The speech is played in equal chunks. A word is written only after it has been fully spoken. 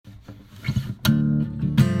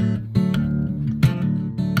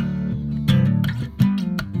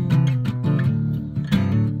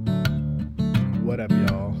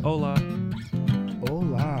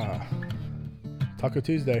Taco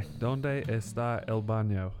Tuesday. ¿Dónde está el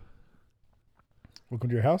baño?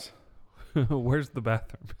 Welcome to your house. Where's the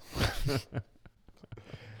bathroom?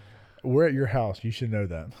 We're at your house. You should know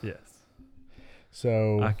that. Yes.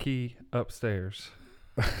 So Aquí upstairs.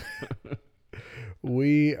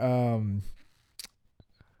 we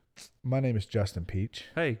my name is Justin Peach.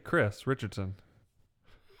 Hey, Chris Richardson.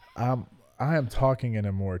 I am talking in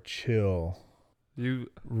a more chill,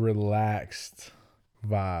 relaxed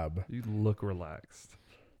vibe. You look relaxed.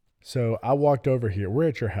 So I walked over here. We're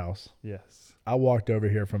at your house. Yes. I walked over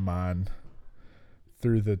here from mine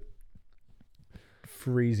through the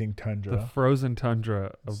freezing tundra. The frozen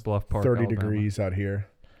tundra of Bluff Park, 30 Alabama. degrees out here.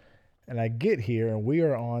 And I get here and we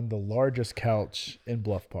are on the largest couch in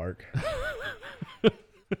Bluff Park.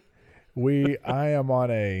 We are on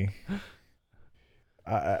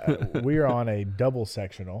a double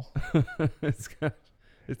sectional.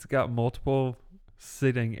 It's got multiple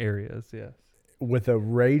sitting areas, yes. With a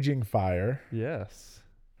raging fire. Yes.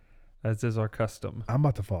 As is our custom. I'm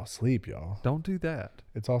about to fall asleep, y'all. Don't do that.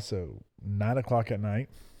 It's also 9 o'clock at night.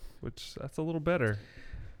 Which that's a little better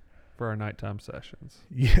for our nighttime sessions.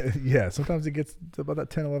 Yeah. Sometimes it gets to about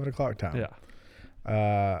that 10, 11 o'clock time.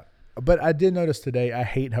 Yeah. But I did notice today, I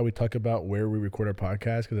hate how we talk about where we record our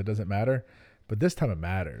podcast because it doesn't matter. But this time it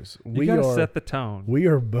matters. You gotta set the tone. We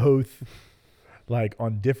are both like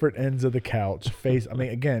on different ends of the couch.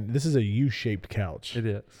 Again, this is a U-shaped couch. It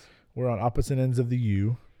is. We're on opposite ends of the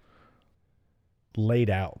U, laid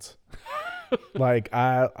out. Like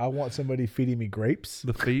I want somebody feeding me grapes.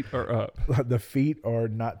 The feet are up. The feet are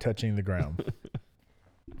not touching the ground.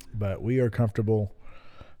 But we are comfortable.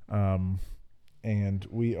 And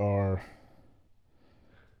we are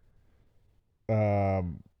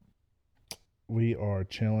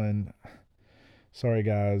chilling. Sorry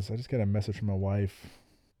guys, I just got a message from my wife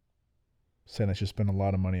saying I should spend a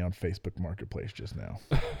lot of money on Facebook Marketplace just now.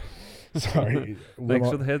 Sorry. Thanks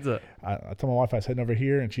for the heads up. I told my wife I was heading over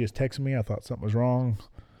here and she just texted me. I thought something was wrong.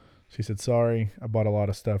 She said, sorry, I bought a lot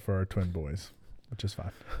of stuff for our twin boys, which is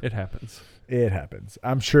fine. It happens. It happens.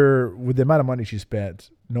 I'm sure with the amount of money she spent,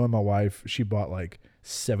 knowing my wife, she bought like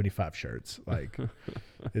 75 shirts. Like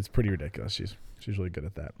it's pretty ridiculous. She's really good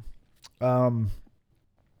at that.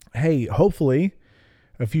 Hey, hopefully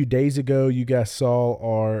a few days ago you guys saw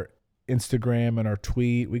our Instagram and our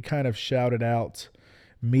tweet. We kind of shouted out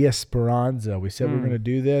Mia Speranza. We said we're going to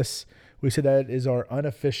do this. We said that is our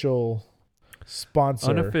unofficial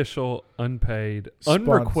sponsor. Unofficial, unpaid,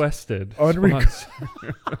 unrequested.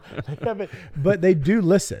 But they do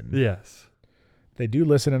listen. Yes. They do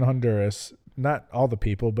listen in Honduras. Not all the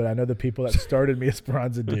people, but I know the people that started Mia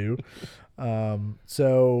Speranza do.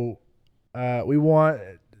 So we want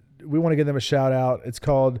to give them a shout out. It's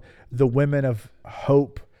called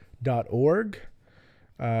thewomenofhope.org.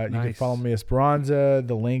 You can follow Mia Speranza.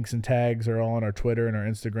 The links and tags are all on our Twitter and our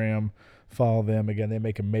Instagram. Follow them. Again, they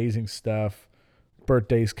make amazing stuff.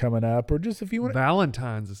 Birthdays coming up, or just if you want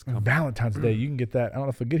Valentine's is coming. Valentine's Day, you can get that. I don't know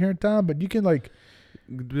if I'll get here in time, but you can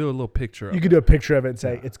do a little picture of it. You can do a picture of it and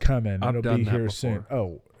say it's coming. I've It'll be here soon.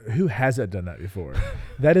 Oh, who hasn't done that before?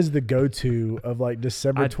 That is the go-to of like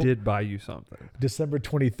December. I did buy you something. December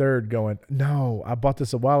 23rd. Going, no, I bought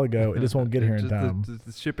this a while ago. It just won't get here in time.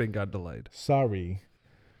 The shipping got delayed. Sorry.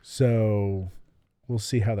 So we'll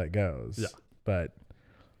see how that goes. Yeah. But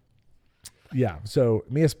yeah. So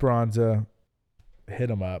Mia Speranza. Hit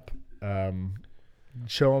them up,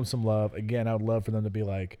 show them some love. Again, I would love for them to be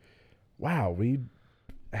like, wow, we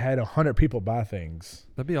had 100 people buy things.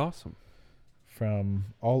 That'd be awesome. From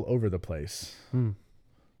all over the place.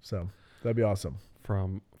 So that'd be awesome.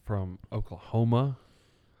 From Oklahoma,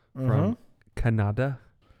 from Canada.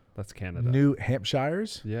 That's Canada. New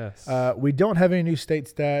Hampshires. Yes. We don't have any new state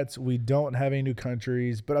stats. We don't have any new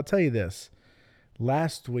countries. But I'll tell you this.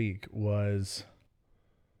 Last week was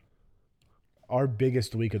our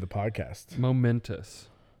biggest week of the podcast. Momentous.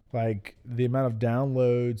 Like the amount of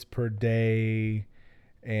downloads per day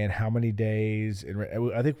and how many days. And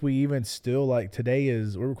I think we even still we're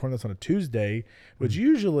recording this on a Tuesday, which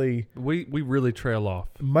usually we really trail off.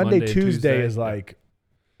 Monday Tuesday is like,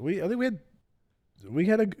 I think we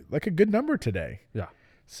had a good number today. Yeah.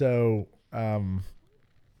 So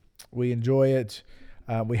we enjoy it.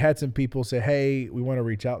 We had some people say, hey, we want to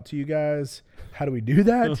reach out to you guys. How do we do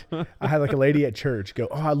that? I had like a lady at church go,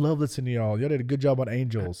 oh, I love listening to y'all. Y'all did a good job on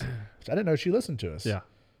angels. Which I didn't know she listened to us. Yeah.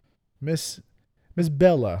 Miss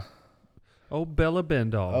Bella. Oh, Bella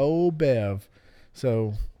Bendall. Oh, Bev.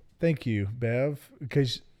 So thank you, Bev.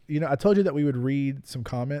 Because, I told you that we would read some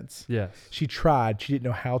comments. Yes. She tried. She didn't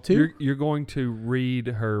know how to. You're going to read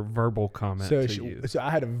her verbal comment to you. So I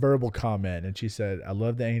had a verbal comment, and she said, I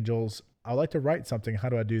love the angels. I would like to write something. How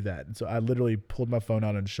do I do that? And so I literally pulled my phone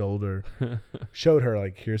out and showed her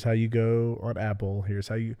like, here's how you go on Apple. Here's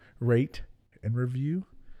how you rate and review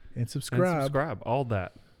and subscribe. And subscribe. All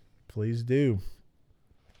that. Please do.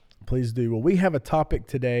 Please do. Well, we have a topic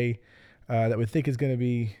today that we think is going to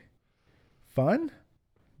be fun.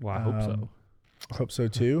 Well, I hope so. I hope so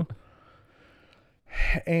too.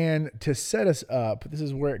 And to set us up, this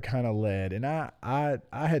is where it kind of led. And I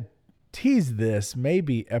had teased this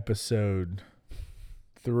maybe episode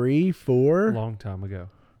 3, 4. A long time ago.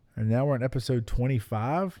 And now we're on episode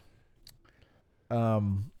 25.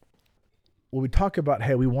 We talk about,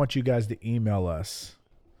 hey, we want you guys to email us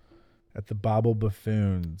at the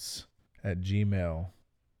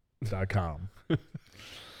BibleBuffoons@gmail.com.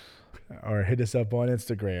 Or hit us up on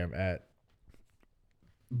Instagram at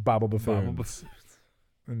Bible Buffoons.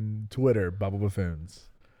 And Twitter, Bible Buffoons.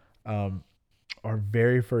 Our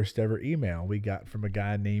very first ever email we got from a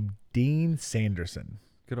guy named Dean Sanderson.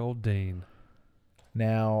 Good old Dean.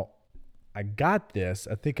 Now, I got this.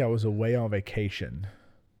 I think I was away on vacation. I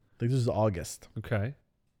think this was August. Okay.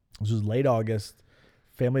 This was late August.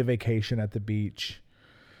 Family vacation at the beach.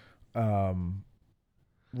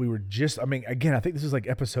 We were just, again, I think this was like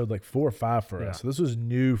episode 4 or 5 for us. So this was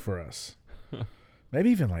new for us. Maybe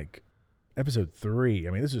even like episode 3.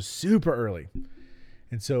 This was super early.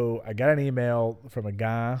 And so I got an email from a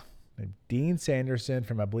guy named Dean Sanderson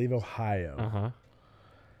from, I believe, Ohio. Uh-huh.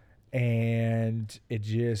 And it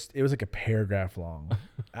was like a paragraph long.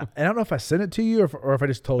 I don't know if I sent it to you or if I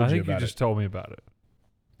just told you about it. I think you just told me about it.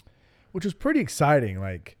 Which was pretty exciting.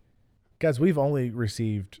 Like, guys, we've only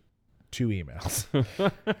received 2 emails.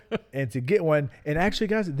 And to get one, and actually,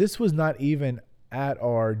 guys, this was not even at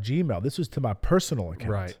our Gmail. This was to my personal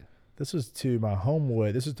account. Right. This was to my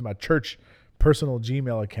Homewood. This was to my church personal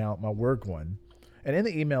Gmail account, my work one. And in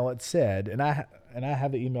the email it said, and I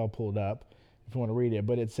have the email pulled up if you want to read it,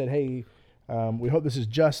 but it said, hey, we hope this is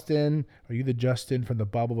Justin. Are you the Justin from the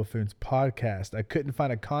Bible Buffoons podcast? I couldn't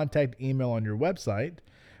find a contact email on your website,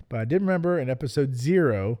 but I did remember in episode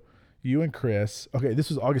 0, you and Chris. Okay, this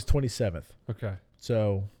was August 27th. Okay.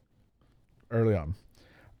 So early on.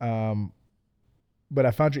 But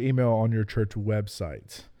I found your email on your church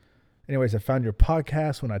website. Anyways, I found your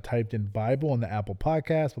podcast when I typed in Bible on the Apple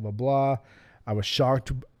podcast, blah, blah, blah. I was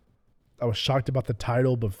shocked about the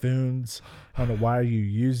title, Buffoons. I don't know why you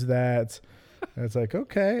use that. And it's like,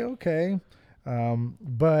 okay.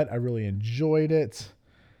 But I really enjoyed it.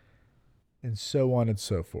 And so on and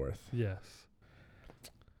so forth. Yes.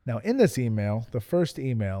 Now, in this email, the first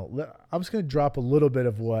email, I was going to drop a little bit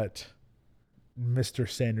of what Mr.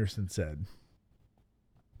 Sanderson said.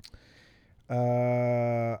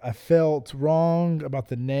 I felt wrong about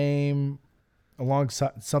the name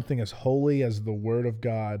alongside something as holy as the Word of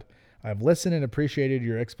God. I've listened and appreciated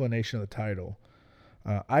your explanation of the title.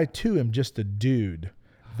 I, too, am just a dude,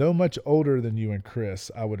 though much older than you and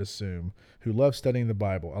Chris, I would assume, who love studying the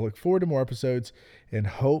Bible. I look forward to more episodes and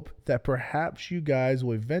hope that perhaps you guys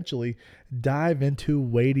will eventually dive into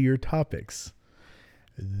weightier topics.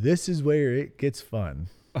 This is where it gets fun.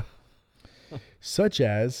 Such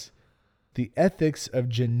as the ethics of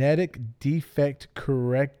genetic defect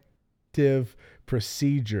corrective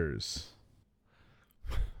procedures.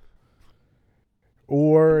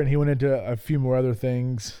 And he went into a few more other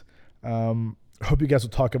things. Hope you guys will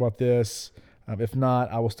talk about this. If not,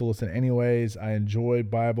 I will still listen anyways. I enjoy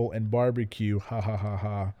Bible and barbecue. Ha, ha, ha,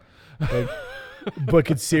 ha. But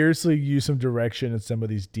could seriously use some direction in some of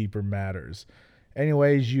these deeper matters.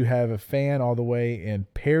 Anyways, you have a fan all the way in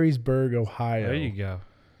Perrysburg, Ohio. There you go.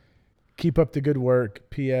 Keep up the good work.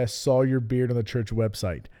 P.S. Saw your beard on the church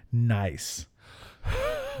website. Nice.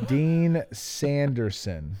 Dean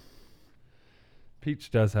Sanderson.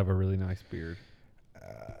 Peach does have a really nice beard.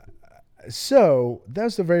 So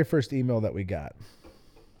that's the very first email that we got.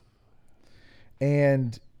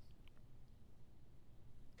 And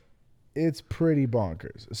it's pretty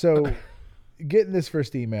bonkers. So getting this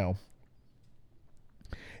first email,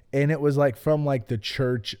 and it was from the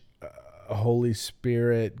church Holy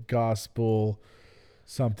Spirit Gospel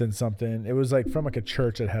something. It was from a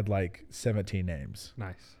church that had 17 names.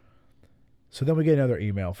 Nice. So then we get another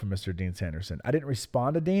email from Mr. Dean Sanderson. I didn't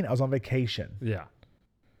respond to Dean. I was on vacation. Yeah.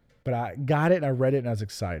 But I got it and I read it and I was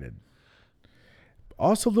excited.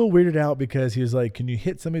 Also a little weirded out because he was like, can you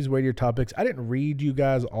hit some of these weightier topics? I didn't read you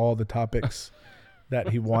guys all the topics that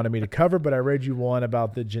he wanted me to cover, but I read you one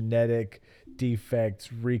about the genetic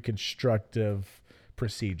defects, reconstructive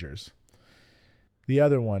procedures. The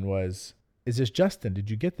other one was, is this Justin?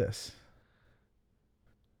 Did you get this?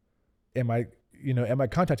 Am I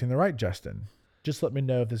contacting the right Justin? Just let me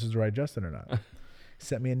know if this is the right Justin or not.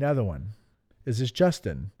 Sent me another one. Is this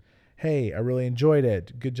Justin? Hey, I really enjoyed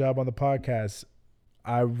it. Good job on the podcast.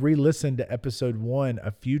 I re-listened to episode 1 a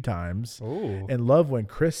few times and love when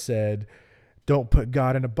Chris said, "Don't put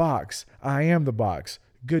God in a box. I am the box."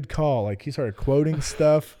 Good call. Like he started quoting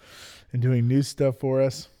stuff and doing new stuff for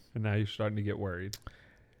us. And now you're starting to get worried.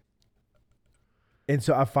 And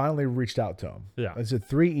so I finally reached out to him. Yeah. I said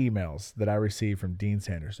 3 emails that I received from Dean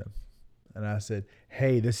Sanderson. And I said,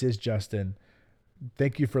 hey, this is Justin.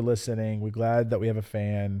 Thank you for listening. We're glad that we have a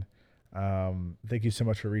fan. Thank you so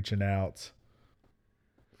much for reaching out.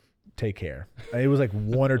 Take care. And it was like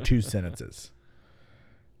 1 or 2 sentences.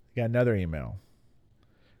 Got another email.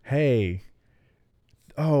 Hey,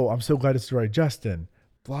 I'm so glad it's the right Justin.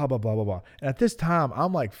 Blah, blah, blah, blah, blah. And at this time,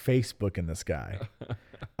 I'm like Facebooking this guy.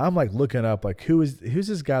 I'm like looking up like who's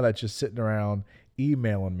this guy that's just sitting around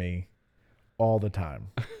emailing me all the time.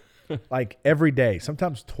 Like every day,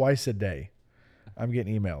 sometimes twice a day, I'm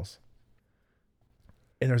getting emails.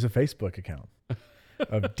 And there's a Facebook account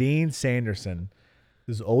of Dean Sanderson,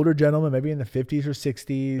 this older gentleman, maybe in the 50s or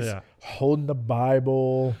 60s, holding the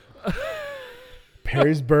Bible,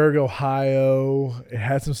 Perrysburg, Ohio. It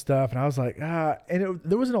had some stuff. And I was like, there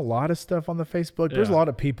wasn't a lot of stuff on the Facebook. There's a lot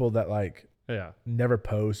of people that like never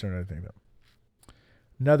post or anything.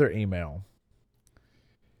 Another email.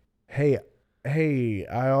 Hey,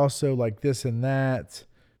 I also like this and that.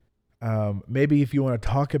 Maybe if you want to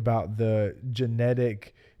talk about the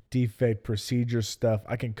genetic defect procedure stuff,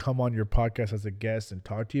 I can come on your podcast as a guest and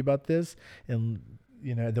talk to you about this. And,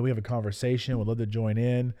 then we have a conversation. We'd love to join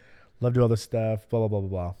in. Love to do all this stuff. Blah, blah, blah, blah,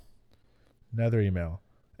 blah. Another email.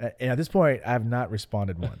 And at this point, I have not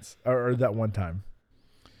responded once or that one time.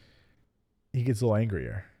 He gets a little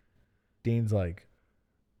angrier. Dean's like,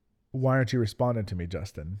 why aren't you responding to me,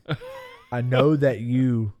 Justin? I know that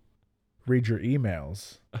you read your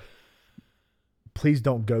emails. Please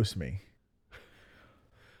don't ghost me.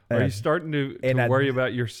 Are you starting to worry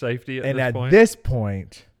about your safety at this point? And at this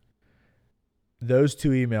point, those 2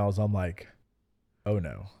 emails, I'm like, oh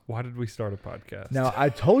no. Why did we start a podcast? Now, I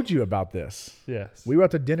told you about this. Yes. We were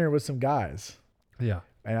out to dinner with some guys. Yeah.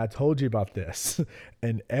 And I told you about this.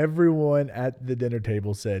 And everyone at the dinner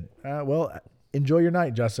table said, well, enjoy your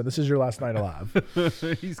night, Justin. This is your last night alive.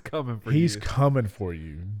 He's coming for you. He's coming for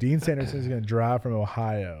you. Dean Sanderson is going to drive from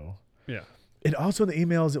Ohio. Yeah. And also in the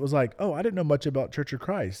emails, it was like, I didn't know much about Church of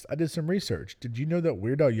Christ. I did some research. Did you know that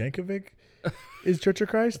Weird Al Yankovic is Church of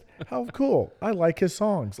Christ? How cool. I like his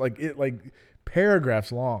songs. Like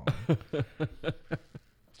paragraphs long.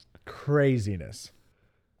 Craziness.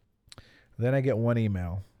 Then I get one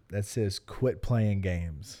email that says, quit playing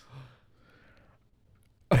games.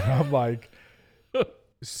 And I'm like,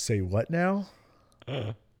 say what now?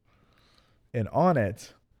 And on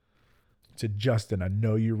it, to Justin, I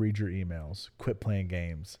know you read your emails. Quit playing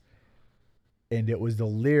games. And it was the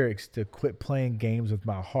lyrics to Quit Playing Games with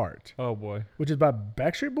My Heart. Oh, boy. Which is by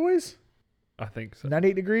Backstreet Boys? I think so.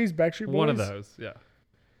 98 Degrees, Backstreet Boys? One of those, yeah.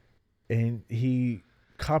 And he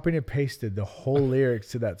copied and pasted the whole lyrics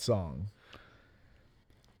to that song.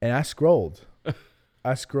 And I scrolled.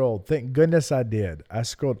 Thank goodness I did. I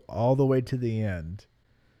scrolled all the way to the end.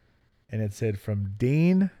 And it said, from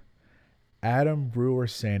Dean Adam Brewer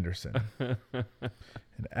Sanderson.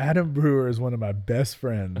 And Adam Brewer is one of my best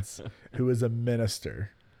friends who is a minister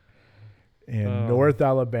in North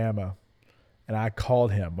Alabama. And I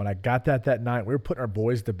called him. When I got that night, we were putting our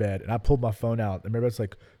boys to bed, and I pulled my phone out. And everybody's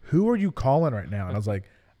like, who are you calling right now? And I was like,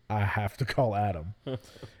 I have to call Adam.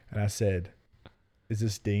 And I said, is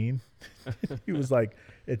this Dean? He was like,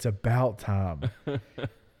 it's about time.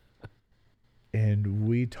 And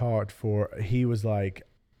we talked he was like,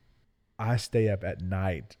 I stay up at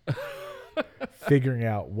night figuring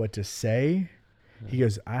out what to say. He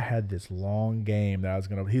goes, I had this long game that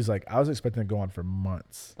he's like, I was expecting to go on for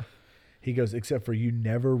months. He goes, except for you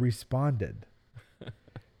never responded.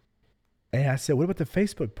 And I said, what about the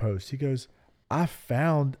Facebook post? He goes, I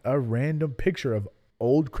found a random picture of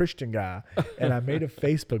old Christian guy and I made a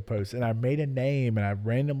Facebook post and I made a name and I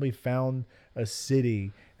randomly found a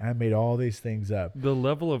city and I made all these things up. The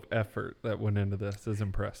level of effort that went into this is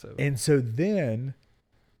impressive. And so then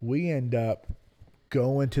we end up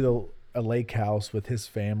going to a lake house with his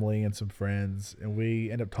family and some friends, and we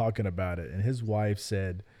end up talking about it. And his wife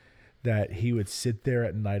said that he would sit there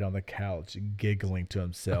at night on the couch giggling to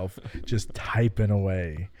himself, just typing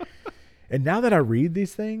away. And now that I read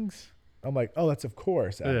these things, I'm like, oh, that's of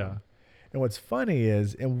course, Adam. Yeah. And what's funny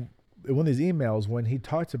is, in one of these emails, when he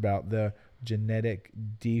talks about the genetic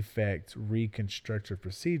defect reconstructive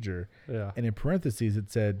procedure, and in parentheses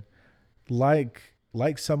it said, like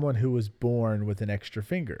someone who was born with an extra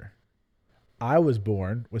finger. I was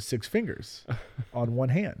born with 6 fingers on one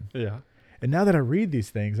hand. Yeah. And now that I read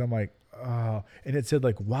these things, I'm like, oh, and it said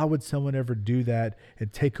like, why would someone ever do that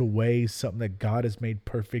and take away something that God has made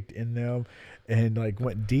perfect in them? And like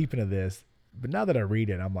went deep into this. But now that I read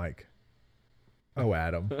it, I'm like, oh,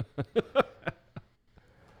 Adam.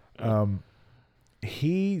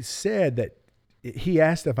 He said that he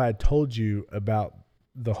asked if I had told you about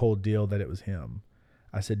the whole deal that it was him.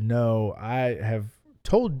 I said, no, I have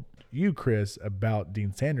told you, Chris, about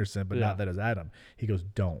Dean Sanderson, but not that it was Adam. He goes,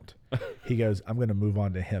 don't. He goes, I'm going to move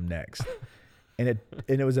on to him next. And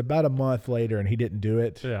it was about a month later and he didn't do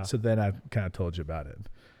it. Yeah. So then I kind of told you about it,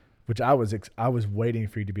 which I was waiting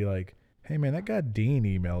for you to be like, hey man, that guy Dean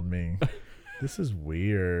emailed me. This is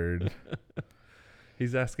weird.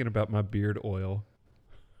 He's asking about my beard oil.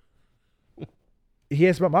 He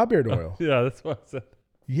asked about my beard oil. Yeah, that's what I said.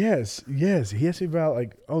 Yes. He asked me about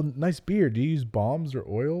like, oh, nice beard. Do you use balms or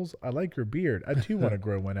oils? I like your beard. I too want to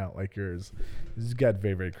grow one out like yours. This got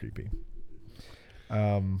very, very creepy.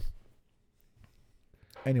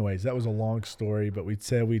 Anyways, that was a long story, but we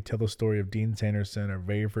said we'd tell the story of Dean Sanderson, our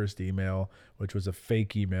very first email, which was a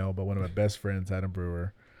fake email by one of my best friends, Adam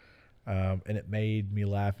Brewer. And it made me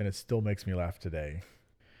laugh, and it still makes me laugh today.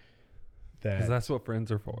 Because that's what friends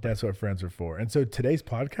are for. That's what friends are for. And so today's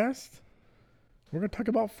podcast, we're going to talk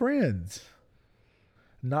about Friends.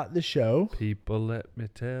 Not the show. People, let me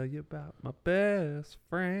tell you about my best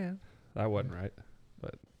friend. That wasn't right,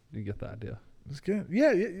 but you get the idea. That's good.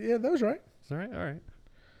 Yeah, that was right. Is that right? All right.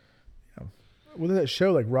 Yeah. Well, that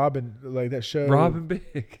show, like Robin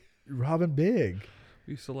Big. Robin Big.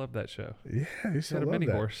 We used to love that show. Yeah, I used to love a mini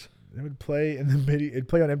that. horse. It would play in the midi. It'd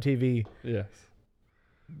play on MTV. Yes.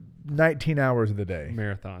 19 hours of the day.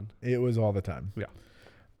 Marathon. It was all the time. Yeah.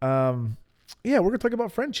 Yeah, we're going to talk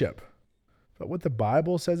about friendship. About what the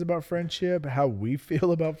Bible says about friendship, how we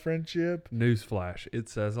feel about friendship. Newsflash. It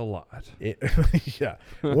says a lot. Yeah.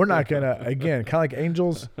 We're not going to, again, kind of like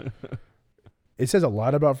angels. It says a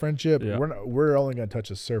lot about friendship. Yeah. We're only going to touch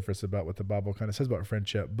the surface about what the Bible kind of says about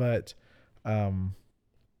friendship. But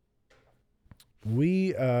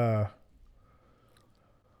we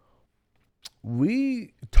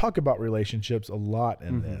talk about relationships a lot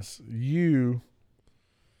in this. You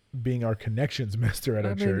being our connections master at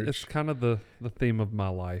our church. It's kind of the theme of my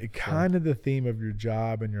life. Kind of the theme of your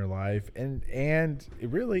job and your life. And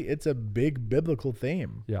it's a big biblical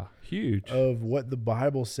theme. Yeah, huge. Of what the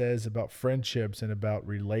Bible says about friendships and about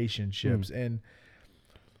relationships. And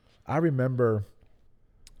I remember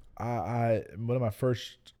one of my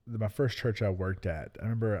first church I worked at, I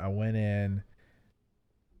remember I went in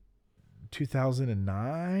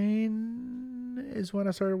 2009 is when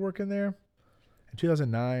I started working there. In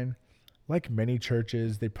 2009, like many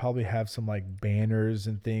churches, they probably have some like banners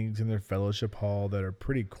and things in their fellowship hall that are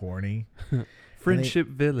pretty corny. Friendship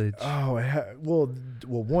Village. Oh, well,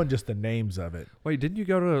 one, just the names of it. Wait, didn't you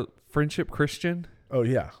go to Friendship Christian? Oh,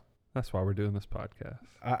 yeah. That's why we're doing this podcast.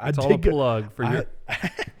 It's all a plug for your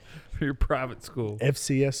for your private school.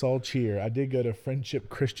 FCS all cheer. I did go to Friendship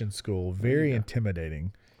Christian School. Very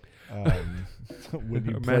intimidating. When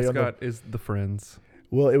you mascot is the Friends.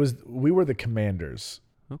 Well, we were the Commanders.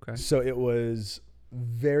 Okay. So it was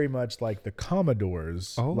very much like the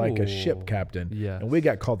Commodores, like a ship captain. Yes. And we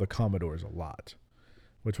got called the Commodores a lot,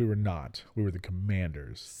 which we were not. We were the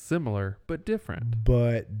Commanders. Similar, but different.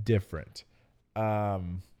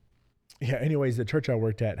 Anyways, the church I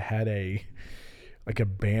worked at had a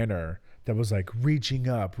banner that was like reaching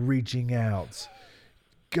up, reaching out,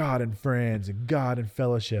 God and friends and God and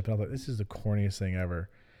fellowship. And I was like, this is the corniest thing ever.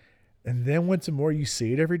 And then once more you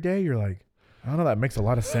see it every day, you're like, I don't know, that makes a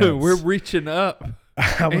lot of sense. We're reaching up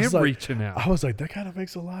reaching out. I was like, that kind of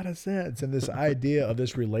makes a lot of sense. And this idea of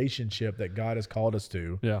this relationship that God has called us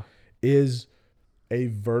to is a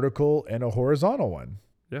vertical and a horizontal one.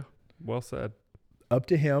 Yeah, well said. Up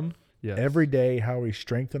to Him every day, how we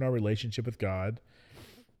strengthen our relationship with God.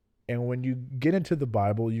 And when you get into the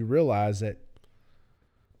Bible, you realize that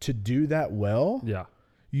to do that well,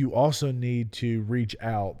 you also need to reach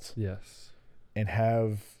out and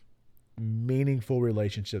have meaningful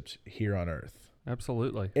relationships here on earth.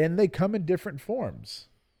 Absolutely. And they come in different forms.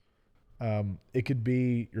 It could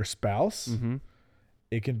be your spouse. Mm-hmm.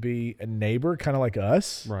 It can be a neighbor, kind of like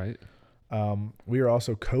us. Right. We are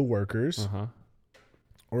also co-workers. Uh-huh.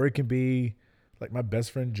 Or it can be like my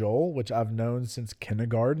best friend Joel, which I've known since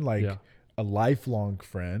kindergarten, a lifelong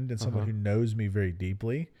friend and someone who knows me very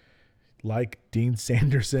deeply. Like Dean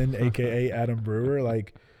Sanderson, a.k.a. Adam Brewer.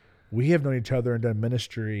 Like, we have known each other and done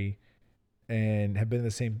ministry and have been in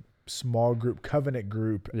the same small group, covenant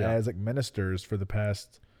group as like ministers for the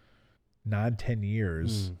past 9-10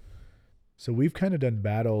 years. So we've kind of done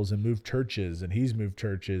battles and moved churches, and he's moved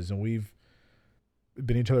churches, and we've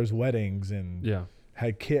been in each other's weddings and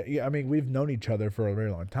had kids. Yeah, I mean, we've known each other for a very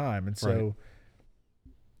long time. And so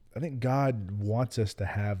I think God wants us to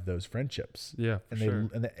have those friendships. Yeah, for sure.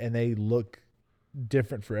 And they look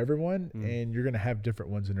different for everyone, and you're going to have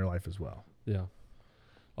different ones in your life as well. Yeah.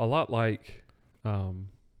 A lot like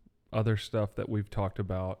other stuff that we've talked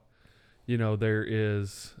about. You know, there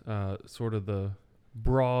is sort of the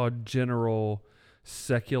broad, general,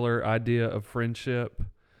 secular idea of friendship.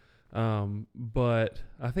 But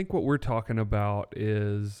I think what we're talking about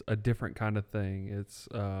is a different kind of thing. It's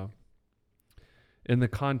in the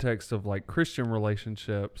context of like Christian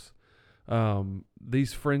relationships.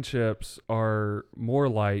 These friendships are more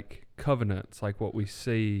like covenants, like what we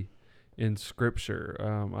see in Scripture.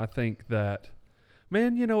 I think that,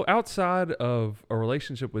 man, you know, outside of a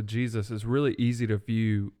relationship with Jesus, it's really easy to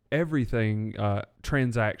view everything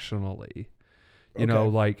transactionally. You know,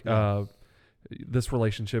 like this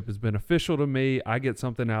relationship is beneficial to me. I get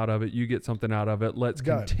something out of it. You get something out of it. Let's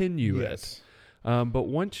continue it. But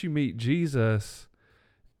once you meet Jesus,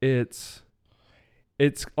 it's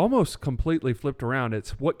almost completely flipped around.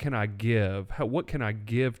 It's what can I give? What can I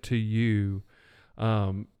give to you?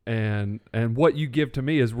 And what you give to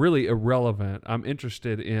me is really irrelevant. I'm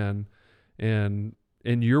interested in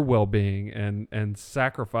your well-being and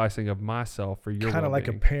sacrificing of myself for your kind of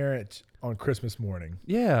well-being. like a parent on Christmas morning.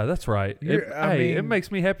 Yeah, that's right. It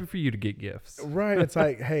makes me happy for you to get gifts. Right. It's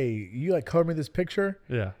like, hey, you like color me this picture?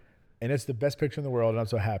 Yeah. And it's the best picture in the world, and I'm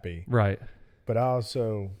so happy. Right. But I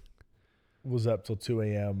also was up till 2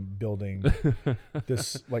 a.m. building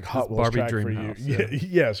this like Hot Wheels track for you. House,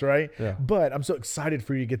 Yes, right? Yeah. But I'm so excited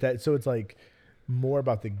for you to get that. So it's like more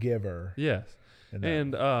about the giver. Yes.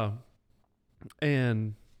 And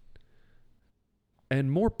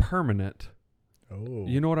more permanent. Oh.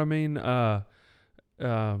 You know what I mean?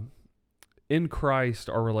 In Christ,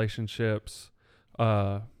 our relationships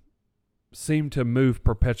seem to move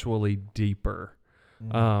perpetually deeper.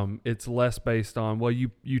 It's less based on, well,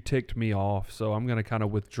 you ticked me off, so I'm going to kind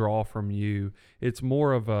of withdraw from you. It's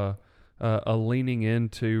more of a leaning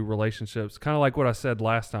into relationships, kind of like what I said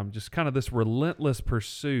last time, just kind of this relentless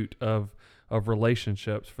pursuit of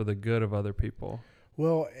relationships for the good of other people.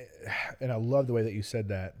 Well, and I love the way that you said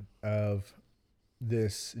that, of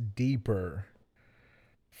this deeper.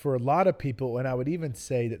 For a lot of people, and I would even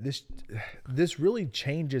say that this really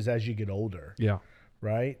changes as you get older. Yeah.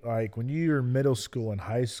 Right? Like when you're in middle school and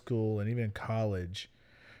high school and even in college,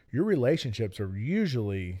 your relationships are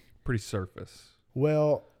usually pretty surface.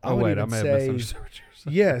 Well, I may have misunderstood what you're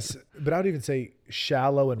saying. Yes, but I would even say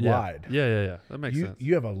shallow and wide. Yeah. That makes sense.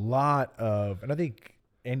 You have a lot of, and I think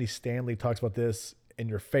Andy Stanley talks about this in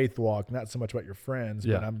your faith walk, not so much about your friends,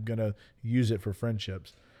 but I'm going to use it for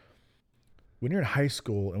friendships. When you're in high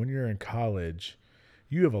school and when you're in college,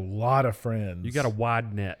 you have a lot of friends. You got a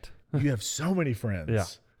wide net. You have so many friends. Yeah.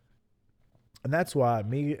 And that's why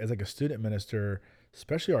me as like a student minister,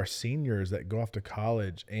 especially our seniors that go off to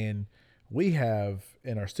college, and we have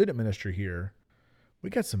in our student ministry here, we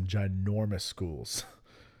got some ginormous schools.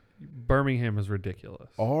 Birmingham is ridiculous.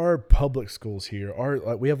 Our public schools here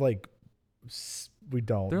are we have like, we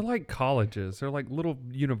don't. They're like colleges. They're like little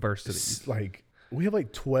universities. Like we have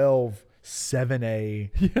like 12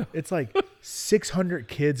 7A. Yeah. It's like 600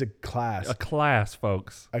 kids a class. A class,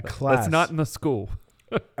 folks. A class. That's not in the school.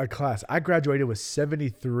 A class. I graduated with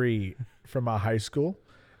 73 from my high school,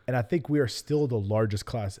 and I think we are still the largest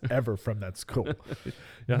class ever from that school.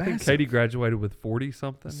 Yeah, I think Katie graduated with 40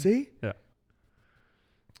 something. See? Yeah.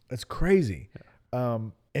 That's crazy. Yeah.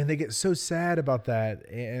 And they get so sad about that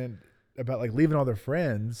and about like leaving all their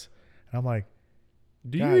friends. And I'm like,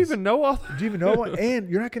 do you even know all that? Do you even know? And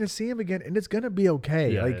you're not going to see them again, and it's going to be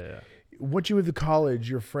okay. Yeah. Once you move to college,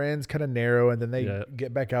 your friends kind of narrow, and then they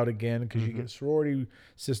get back out again because you get sorority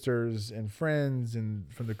sisters and friends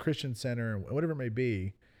and from the Christian center and whatever it may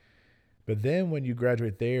be. But then when you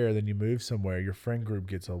graduate there, then you move somewhere, your friend group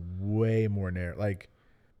gets a way more narrow. Like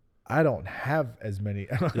I don't have as many.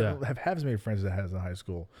 I don't have as many friends as I had in high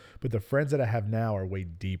school, but the friends that I have now are way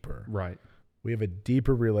deeper. Right. We have a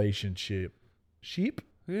deeper relationship. Sheep?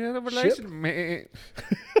 Yeah, the relationship. Man.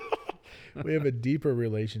 We have a deeper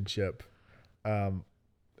relationship. And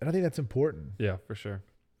I think that's important. Yeah, for sure.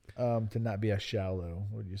 To not be as shallow,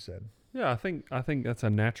 what you said. Yeah, I think that's a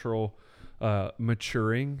natural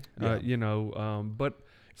maturing, but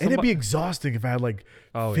and it'd be exhausting if I had like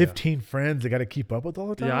 15 friends I got to keep up with all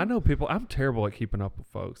the time. Yeah, I know people. I'm terrible at keeping up with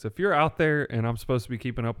folks. If you're out there and I'm supposed to be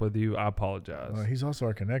keeping up with you, I apologize. He's also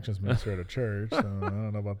our connections minister at a church, so I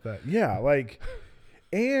don't know about that. Yeah, like,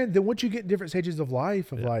 and then once you get in different stages of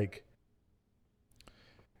life, like,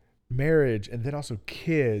 marriage, and then also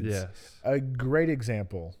kids. Yes. A great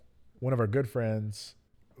example, one of our good friends,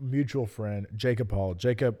 mutual friend, Jacob Hall.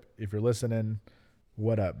 Jacob, if you're listening,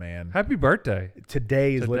 what up, man? Happy birthday.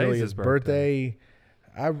 Today is Today's literally his his birthday.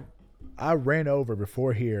 I ran over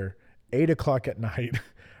before here, 8:00 at night.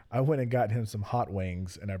 I went and got him some hot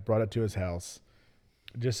wings, and I brought it to his house.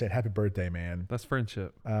 Just said, happy birthday, man. That's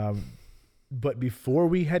friendship. But before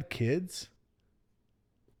we had kids,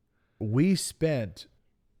 we spent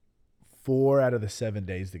 4 out of the 7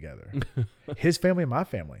 days together. His family and my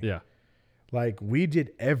family. Yeah. Like, we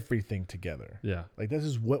did everything together. Yeah. Like, this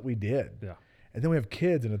is what we did. Yeah. And then we have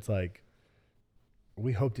kids, and it's like,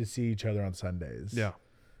 we hope to see each other on Sundays. Yeah.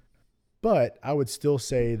 But I would still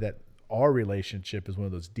say that our relationship is one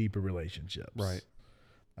of those deeper relationships. Right.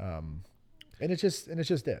 And it's just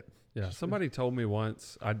it. Yeah. Somebody told me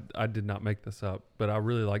once, I did not make this up, but I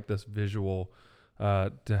really like this visual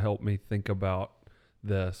to help me think about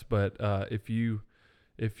this. But if you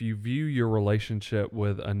view your relationship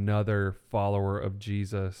with another follower of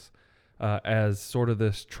Jesus as sort of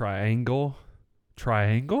this triangle.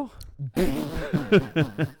 I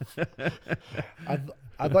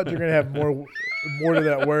thought you were gonna have more to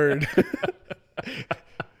that word.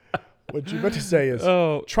 What you meant to say is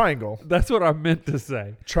triangle. That's what I meant to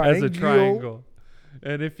say. Triangle. As a triangle.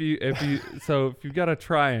 And if you've got a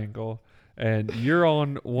triangle and you're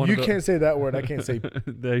on one you of the, can't say that word. I can't say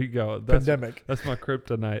there you go. pandemic. That's my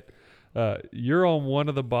kryptonite. You're on one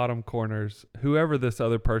of the bottom corners. Whoever this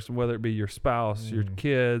other person, whether it be your spouse, your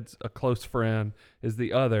kids, a close friend, is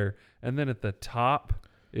the other. And then at the top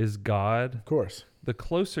is God. Of course. The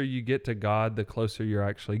closer you get to God, the closer you're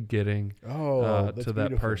actually getting to that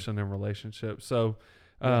beautiful. person in relationship. So,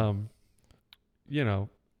 as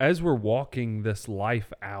we're walking this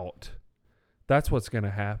life out, that's what's going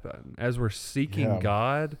to happen. As we're seeking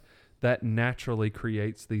God, that naturally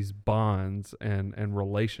creates these bonds and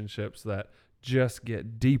relationships that just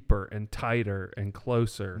get deeper and tighter and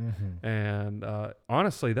closer. Mm-hmm. And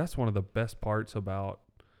honestly, that's one of the best parts about,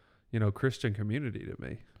 Christian community to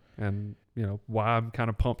me. And, why I'm kind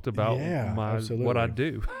of pumped about what I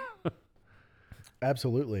do.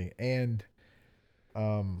 Absolutely. And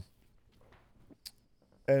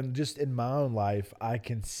just in my own life, I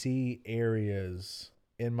can see areas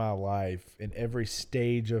in my life, in every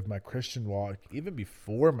stage of my Christian walk, even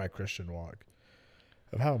before my Christian walk,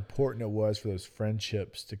 of how important it was for those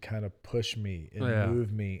friendships to kind of push me and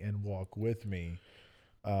move me and walk with me.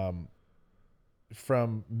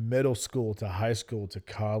 From middle school to high school to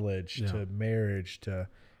college to marriage to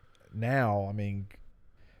now, I mean,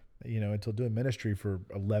 until doing ministry for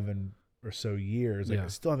 11 or so years, like I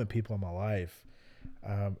still having people in my life.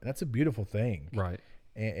 That's a beautiful thing. Right.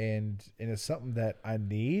 And it's something that I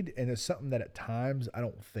need, and it's something that at times I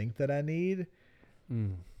don't think that I need.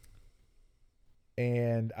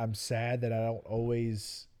 And I'm sad that I don't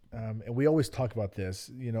always, and we always talk about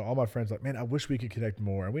this, all my friends are like, man, I wish we could connect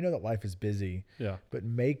more. And we know that life is busy, but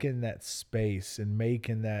making that space and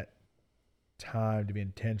making that time to be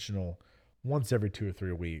intentional once every 2 or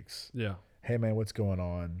 3 weeks. Yeah. Hey man, what's going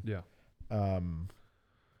on? Yeah. And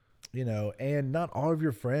not all of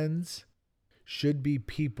your friends should be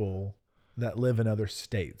people that live in other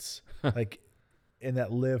states, like, and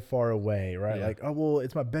that live far away, right? Yeah. Like, oh, well,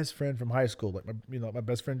 it's my best friend from high school, like my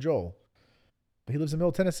best friend Joel, but he lives in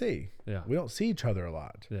Middle Tennessee. Yeah, we don't see each other a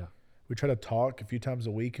lot. Yeah, we try to talk a few times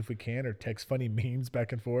a week if we can, or text funny memes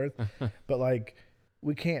back and forth, but like,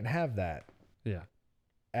 we can't have that. Yeah,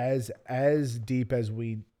 as deep as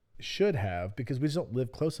we should have, because we just don't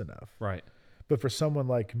live close enough. Right. But for someone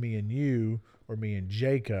like me and you, or me and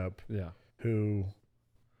Jacob, who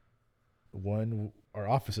our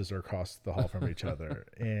offices are across the hall from each other,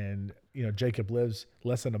 and Jacob lives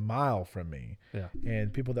less than a mile from me. Yeah.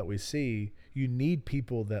 And people that we see, you need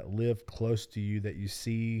people that live close to you, that you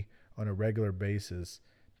see on a regular basis,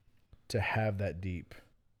 to have that deep,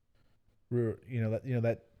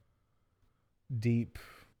 that deep,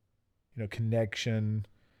 connection,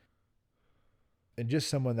 and just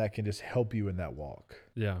someone that can just help you in that walk.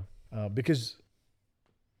 Yeah. Because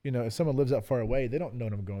if someone lives that far away, they don't know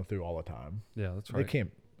what I'm going through all the time. Yeah, that's right.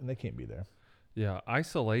 They can't be there. Yeah,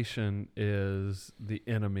 isolation is the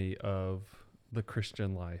enemy of the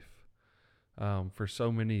Christian life, for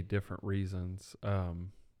so many different reasons.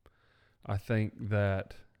 I think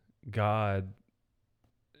that God,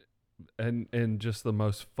 in just the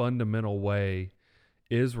most fundamental way,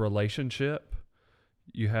 is relationship.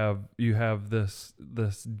 You have this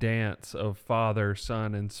dance of Father,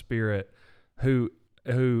 Son, and Spirit, who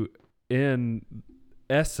in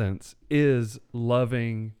essence is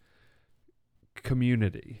loving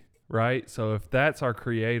community, right? So if that's our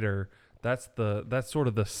creator, that's sort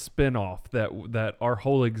of the spin-off that our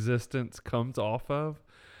whole existence comes off of.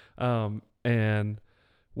 And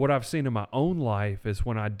what I've seen in my own life is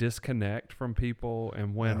when I disconnect from people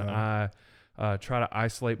and when I try to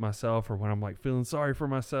isolate myself, or when I'm like feeling sorry for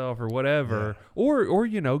myself or whatever, or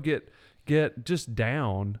get just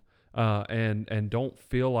down and don't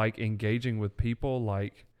feel like engaging with people,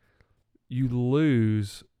 like you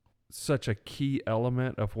lose such a key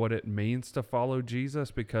element of what it means to follow Jesus,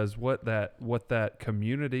 because what that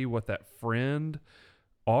community, what that friend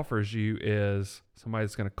offers you is somebody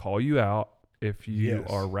that's going to call you out if you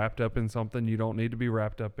are wrapped up in something you don't need to be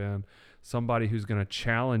wrapped up in, somebody who's going to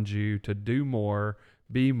challenge you to do more,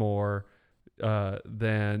 be more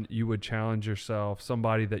than you would challenge yourself,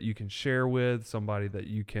 somebody that you can share with, somebody that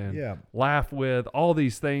you can laugh with, all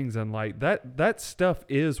these things. And like that stuff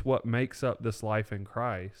is what makes up this life in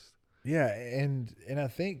Christ. Yeah. And I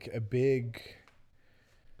think a big,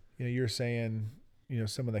 you're saying,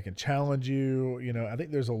 someone that can challenge you, I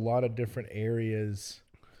think there's a lot of different areas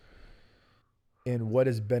in what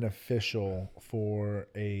is beneficial for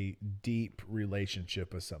a deep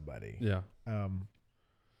relationship with somebody. Yeah. I'm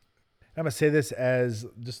going to say this as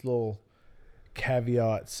just a little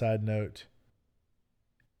caveat, side note.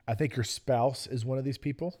 I think your spouse is one of these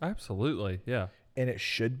people. Absolutely. Yeah. And it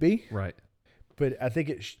should be. Right. But I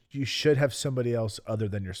think you should have somebody else other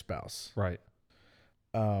than your spouse. Right.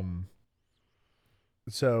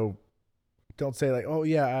 So don't say like, oh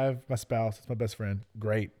yeah, I have my spouse. It's my best friend.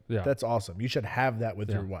 Great. Yeah. That's awesome. You should have that with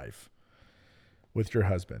your wife, with your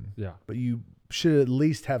husband. Yeah. But you should at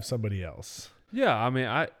least have somebody else. Yeah. I mean,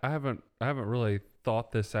 I haven't really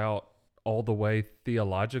thought this out all the way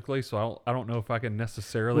theologically, so I don't know if I can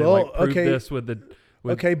necessarily prove this with the.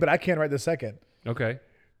 Okay, but I can right this second. Okay.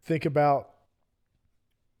 Think about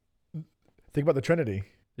the Trinity.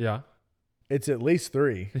 Yeah. It's at least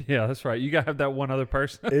 3. Yeah, that's right. You got to have that one other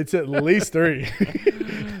person. It's at least 3.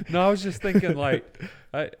 No, I was just thinking like,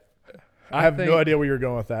 I have no idea where you're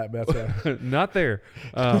going with that, but that's not there.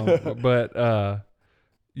 But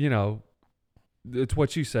it's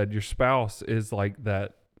what you said. Your spouse is like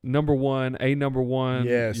that number one,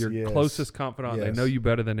 yes, your closest confidant. Yes. They know you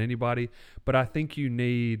better than anybody. But I think you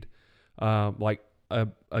need, like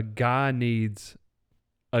a guy needs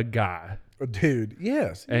a guy. Dude,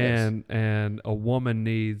 yes. And a woman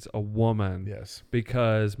needs a woman. Yes.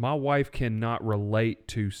 Because my wife cannot relate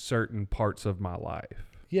to certain parts of my life.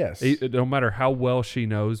 Yes. No matter how well she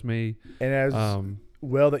knows me. And as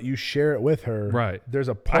well that you share it with her. Right. There's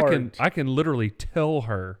a part. I can literally tell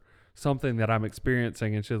her something that I'm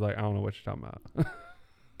experiencing and she's like, I don't know what you're talking about.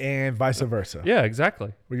 And vice versa. Yeah,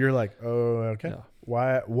 exactly. Where you're like, oh, okay. Yeah.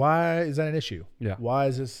 Why is that an issue? Yeah. Why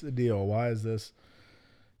is this a deal? Why is this?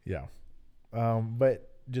 Yeah. But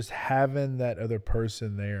just having that other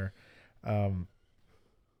person there,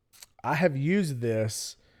 I have used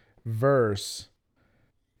this verse,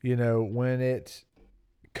 when it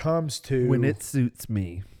comes to when it suits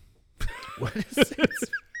me. What is it?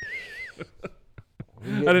 I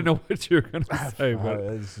didn't know what you were going to say, but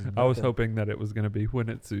I was hoping that it was going to be when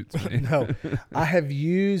it suits me. No, I have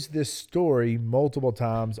used this story multiple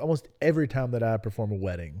times, almost every time that I perform a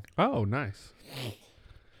wedding. Oh, nice.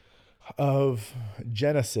 Of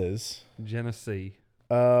Genesis.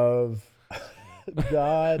 Of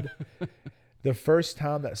God. The first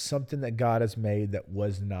time that something that God has made that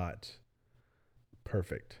was not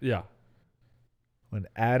perfect. Yeah. When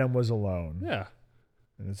Adam was alone. Yeah.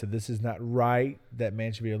 And it said, this is not right that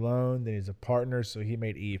man should be alone. Then he's a partner, so he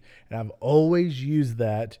made Eve. And I've always used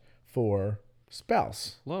that for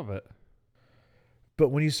spouse. Love it. But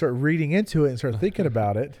when you start reading into it and start thinking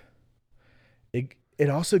about it, it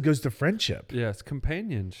also goes to friendship. Yes,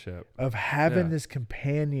 companionship. Of having this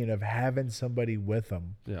companion, of having somebody with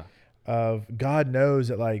them. Yeah. Of God knows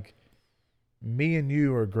that like me and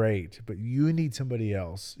you are great, but you need somebody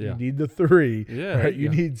else. Yeah. You need the 3. Yeah. Right? You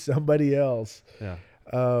need somebody else. Yeah.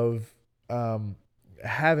 Of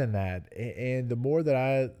having that. And the more that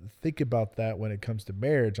I think about that when it comes to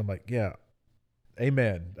marriage, I'm like, yeah,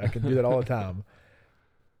 amen. I can do that all the time.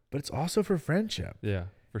 But it's also for friendship. Yeah,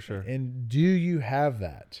 for sure. And do you have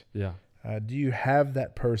that? Yeah. Do you have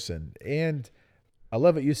that person? And I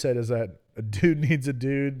love what you said is that a dude needs a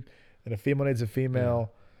dude and a female needs a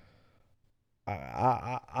female.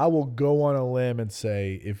 Yeah. I will go on a limb and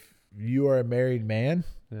say if you are a married man,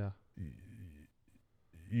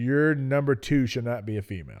 your number 2 should not be a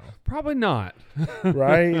female. Probably not.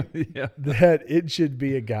 Right? Yeah. That it should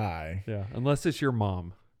be a guy. Yeah. Unless it's your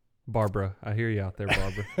mom. Barbara. I hear you out there,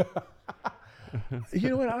 Barbara.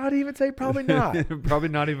 You know what? I'd even say probably not. Probably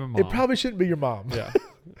not even mom. It probably shouldn't be your mom. Yeah.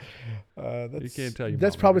 That's, You can't tell your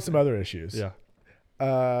that's mom probably some everything. other issues. Yeah.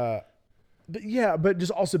 But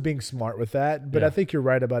just also being smart with that. But Yeah. I think you're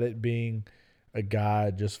right about it being a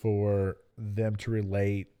guide just for them to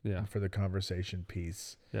relate Yeah. and for the conversation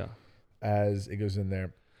piece Yeah. as it goes in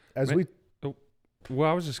there. As Ma- we Well,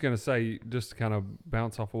 I was just going to say, just to kind of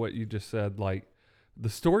bounce off of what you just said, like the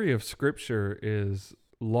story of Scripture is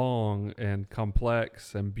long and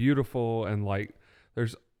complex and beautiful, and like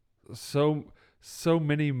there's so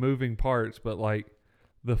many moving parts, but like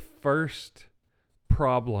the first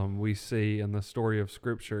problem we see in the story of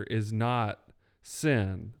Scripture is not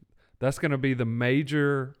sin. That's going to be the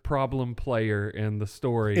major problem player in the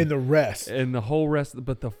story, in the rest and the whole rest.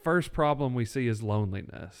 But the first problem we see is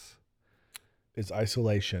loneliness. is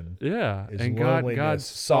isolation. Yeah, Is and loneliness, God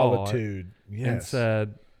saw it solitude. Yes. and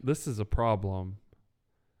said, "This is a problem.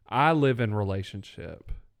 I live in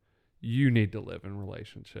relationship. You need to live in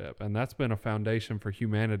relationship." And that's been a foundation for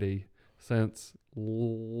humanity since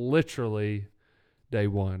literally day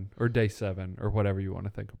 1 or day 7 or whatever you want to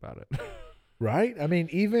think about it. Right? I mean,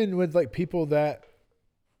 even with like people that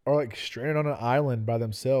are like stranded on an island by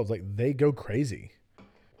themselves, like they go crazy.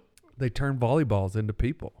 They turn volleyballs into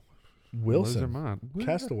people. Lose their Wilson, mind.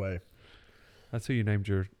 Castaway. That's who you named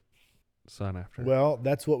your son after. Well,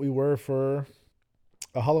 that's what we were for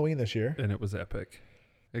a Halloween this year. And it was epic.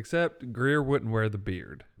 Except Greer wouldn't wear the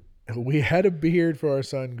beard. We had a beard for our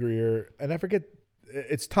son Greer, and I forget,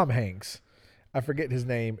 it's Tom Hanks. I forget his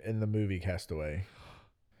name in the movie Castaway.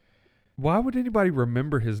 Why would anybody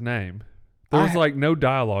remember his name? There was like no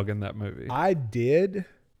dialogue in that movie. I did.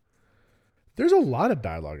 There's a lot of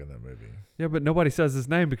dialogue in that movie. Yeah, but nobody says his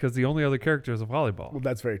name because the only other character is a volleyball. Well,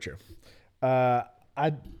 that's very true. I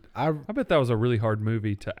bet that was a really hard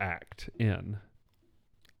movie to act in.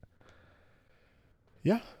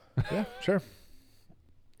 Yeah, sure.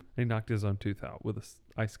 He knocked his own tooth out with a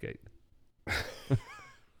ice skate.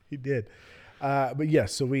 He did. But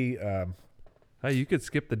yes, so we. Hey, you could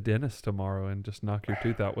skip the dentist tomorrow and just knock your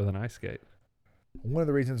tooth out with an ice skate. One of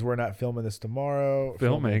the reasons we're not filming this tomorrow.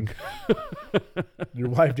 Filming. Your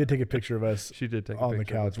wife did take a picture of us. She did take a on the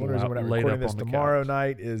picture couch. One reason we're not recording this tomorrow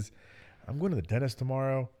night is I'm going to the dentist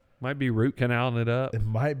tomorrow. Might be root canaling it up. It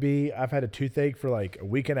might be. I've had a toothache for like a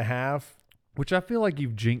week and a half. Which I feel like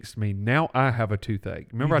you've jinxed me. Now I have a toothache.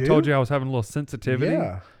 Remember You I told do? you I was having a little sensitivity?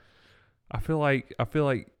 Yeah. I feel like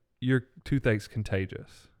your toothache's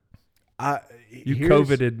contagious. You Here's-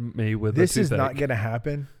 COVIDed me with This a is toothache. not going to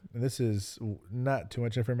happen. This is not too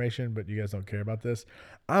much information, but you guys don't care about this.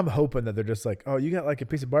 I'm hoping that they're just like, oh, you got like a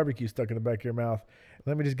piece of barbecue stuck in the back of your mouth.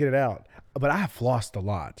 Let me just get it out. But I have flossed a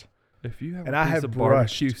lot. If you have And a I piece have of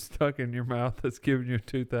barbecue brushed. stuck in your mouth that's giving you a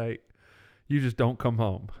toothache, you just don't come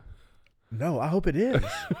home. No, I hope it is.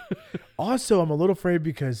 Also, I'm a little afraid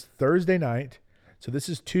because Thursday night, so this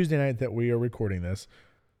is Tuesday night that we are recording this.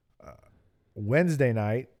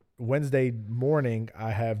 Wednesday morning,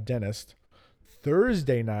 I have dentist.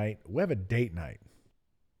 Thursday night, we have a date night.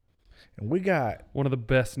 And we got One of the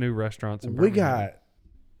best new restaurants in Birmingham.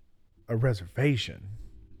 a reservation.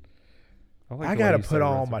 like I the got way to you put say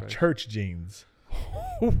on my reservation. church jeans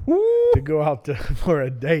to go out for a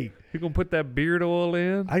date. You gonna put that beard oil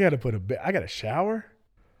in? I got to I got to shower.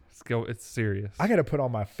 Let's go. It's serious. I got to put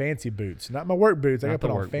on my fancy boots, not my work boots. I got Not to put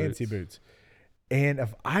the on work fancy boots. boots. And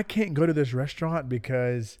if I can't go to this restaurant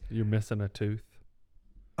because You're missing a tooth.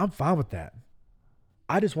 I'm fine with that.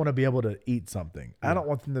 I just want to be able to eat something. Yeah. I don't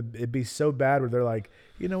want them to it be so bad where they're like,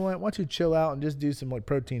 you know what? Why don't you chill out and just do some like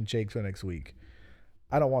protein shakes for next week?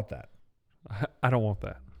 I don't want that. I don't want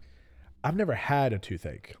that. I've never had a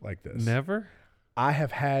toothache like this. Never? I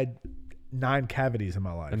have had 9 cavities in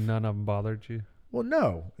my life. And none of them bothered you? Well,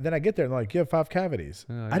 no. Then I get there and they're like, you have 5 cavities.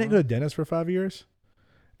 Yeah, I didn't go to the dentist for 5 years.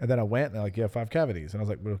 And then I went and they're like, you have 5 cavities. And I was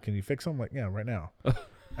like, well, can you fix them? I'm like, yeah, right now. And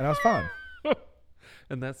I was fine.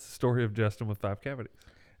 And that's the story of Justin with 5 cavities.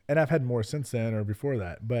 And I've had more since then or before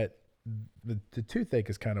that. But the toothache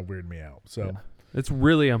has kind of weirded me out. So Yeah. It's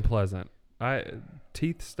really unpleasant.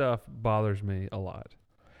 Teeth stuff bothers me a lot.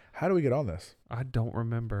 how do we get on this? I don't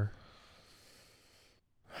remember.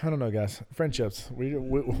 I don't know, guys. Friendships.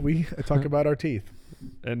 We talk about our teeth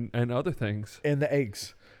And other things. and the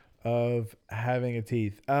aches of having a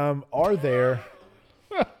teeth. Are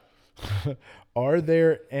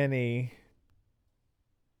there any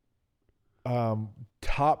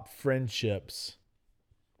top friendships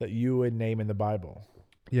that you would name in the Bible?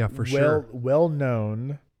 Yeah, for sure.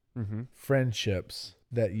 Well-known Mm-hmm. friendships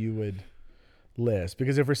that you would list.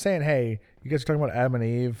 Because if we're saying, hey, you guys are talking about Adam and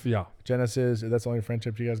Eve, Yeah. Genesis, that's the only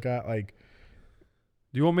friendship you guys got, like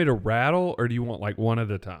Do you want me to rattle or do you want like one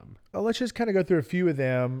at a time? Oh, let's just kind of go through a few of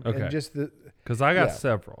them Okay. and just Because I got yeah.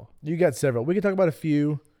 several. You got several. We can talk about a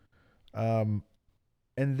few. And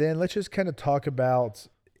then let's just kind of talk about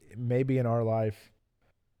maybe in our life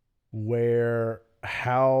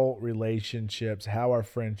how relationships, how our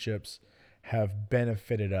friendships have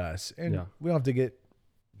benefited us. And Yeah. we don't have to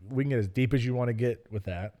we can get as deep as you want to get with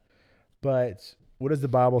that. But what does the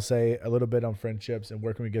Bible say a little bit on friendships and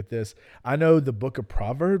where can we get this? I know the book of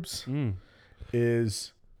Proverbs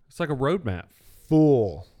is It's like a roadmap.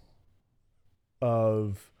 full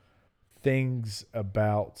of things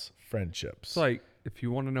about friendships. It's like if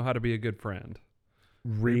you want to know how to be a good friend,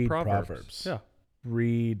 read Proverbs. Yeah.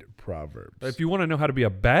 Read Proverbs. If you want to know how to be a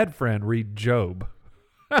bad friend, read Job.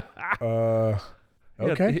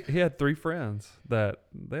 Okay. He had 3 friends that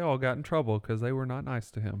they all got in trouble because they were not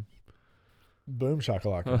nice to him. Boom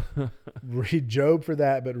shakalaka. Read Job for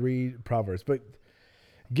that, but read Proverbs. But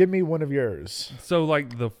give me one of yours. So,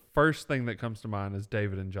 like, the first thing that comes to mind is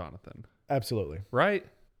David and Jonathan, Absolutely. right?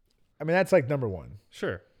 I mean, that's like number one.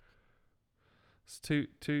 Sure. It's two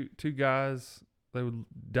guys. They would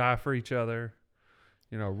die for each other.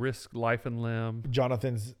 You know, risk life and limb.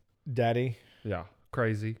 Jonathan's daddy Yeah,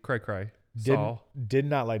 crazy, cray. did Saul, did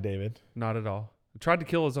not like David. not at all. Tried to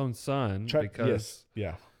kill his own son because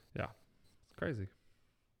yeah. it's crazy.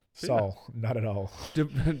 Saul, not at all.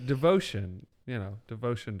 Devotion,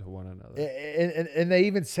 devotion to one another. And they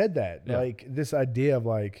even said that, Yeah. like this idea of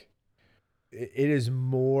like, it is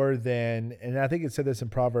more than, and I think it said this in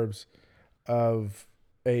Proverbs, of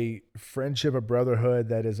a friendship, a brotherhood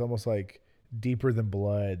that is almost like deeper than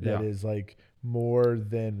blood, that Yeah. is like more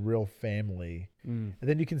than real family. And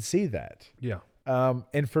then you can see that. Yeah,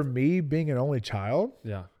 And for me, being an only child,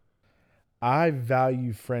 yeah, I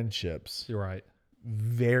value friendships you're right.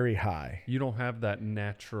 very high. You don't have that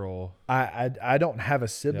natural. I don't have a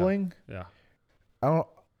sibling. Yeah, I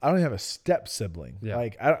don't have a step sibling. Yeah.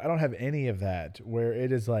 Like I don't have any of that where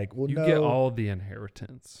it is like, well, you no, get all the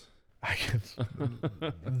inheritance. I get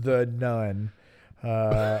the none.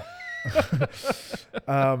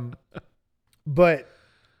 But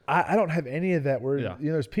I don't have any of that where, Yeah.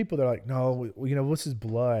 there's people that are like, no, what's his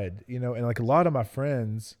blood, and like a lot of my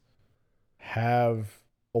friends have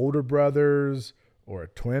older brothers or a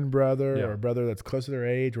twin brother Yeah. or a brother that's close to their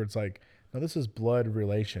age where it's like, no, this is blood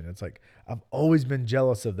relation. It's like, I've always been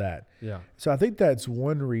jealous of that. Yeah, So I think that's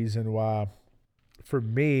one reason why, for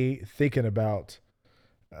me, thinking about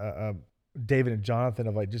David and Jonathan,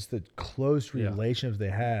 of like just the close Yeah. relationships they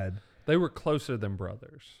had. they were closer than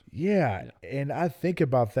brothers. Yeah. And I think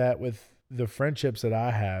about that with the friendships that I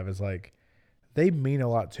have, is like, they mean a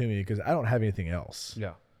lot to me because I don't have anything else.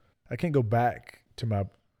 Yeah, I can't go back to my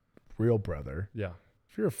real brother. yeah,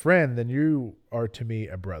 If you're a friend, then you are to me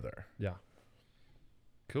a brother yeah.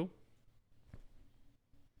 Cool.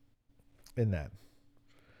 in that.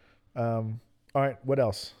 All right. What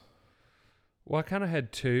else? Well, I kind of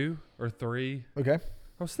had 2 or 3. Okay. I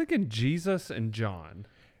was thinking Jesus and John.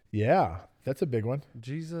 Yeah. That's a big one.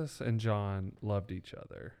 Jesus and John loved each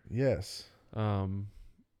other. Yes. And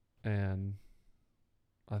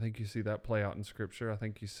I think you see that play out in Scripture. I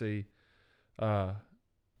think you see Paul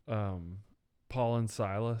and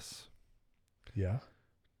Silas, Yeah.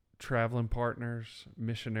 traveling partners,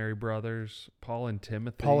 missionary brothers. Paul and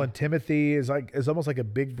Timothy. Paul and Timothy is almost like a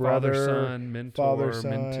big brother, father, son, mentor, father,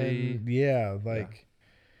 son. mentee. Yeah, like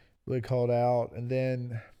really called out. And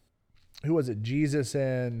then who was it? Jesus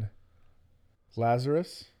and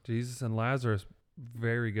Lazarus. Jesus and Lazarus,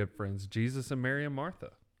 very good friends. Jesus and Mary and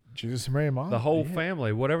Martha. Jesus and Mary and Martha. The whole yeah.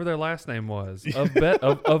 family, whatever their last name was, of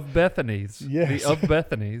Bethany's. Yes. Of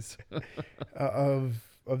Bethany's. of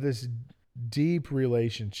this deep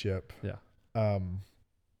relationship. Yeah.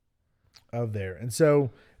 Of there. And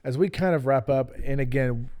so as we kind of wrap up, and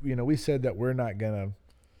again, we said that we're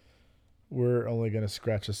only gonna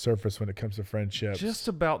scratch the surface when it comes to friendships. Just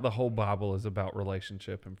about the whole Bible is about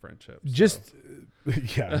relationship and friendship. Just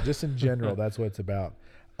just in general, that's what it's about.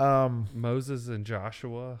 Moses and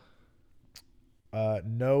Joshua,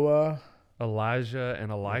 Noah. Elijah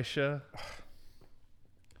and Elisha.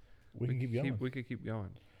 We can keep going. We could keep going.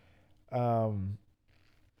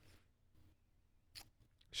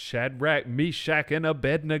 Shadrach, Meshach, and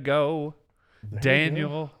Abednego. There you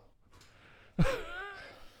Daniel.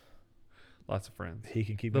 Lots of friends. He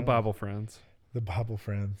can keep The going. Bible friends. The Bible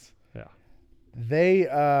friends. Yeah. They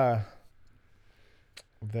or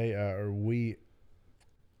we,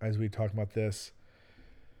 as we talk about this,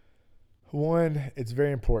 one, it's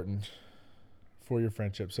very important for your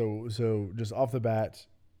friendship. So just off the bat,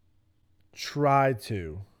 try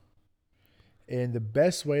to, And the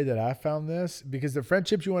best way that I found this, because the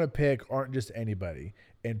friendships you want to pick aren't just anybody.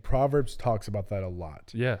 And Proverbs talks about that a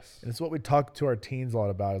lot. Yes. And it's what we talk to our teens a lot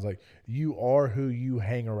about is like, you are who you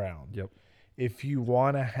hang around. Yep. If you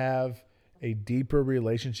want to have a deeper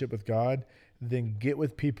relationship with God, then get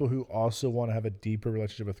with people who also want to have a deeper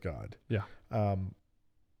relationship with God. Yeah.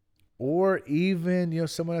 Or even,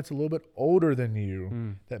 someone that's a little bit older than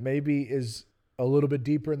you that maybe is a little bit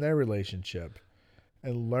deeper in their relationship,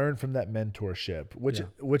 and learn from that mentorship, which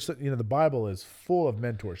the Bible is full of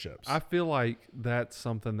mentorships. I feel like that's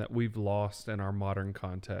something that we've lost in our modern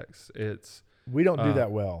context. We don't do that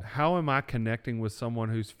well. How am I connecting with someone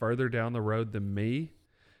who's further down the road than me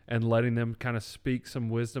and letting them kind of speak some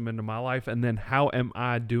wisdom into my life? And then how am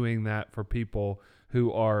I doing that for people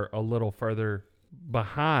who are a little further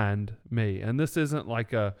behind me? And this isn't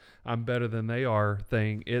like a I'm better than they are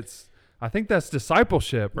thing. I think that's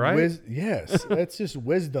discipleship, right? Yes, that's just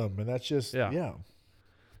wisdom, and that's just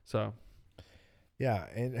So,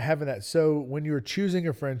 and having that. So when you're choosing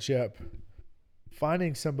a friendship,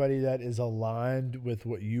 finding somebody that is aligned with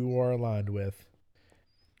what you are aligned with,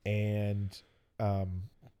 and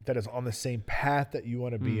that is on the same path that you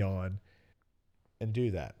want to be on, and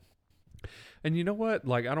do that. And you know what?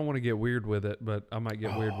 Like, I don't want to get weird with it, but I might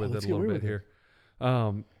get weird with it a little bit here.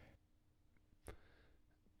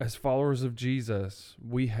 As followers of Jesus,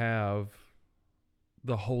 we have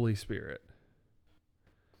the Holy Spirit.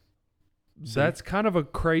 That's kind of a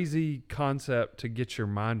crazy concept to get your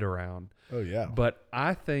mind around. Oh, yeah. But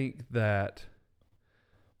I think that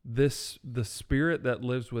the Spirit that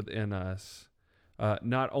lives within us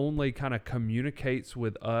not only kind of communicates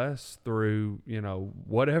with us through,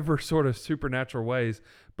 whatever sort of supernatural ways,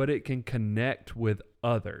 but it can connect with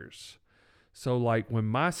others. So like when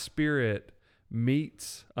my spirit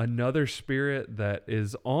meets another spirit that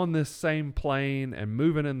is on this same plane and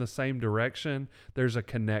moving in the same direction, there's a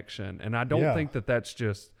connection. And I don't think that that's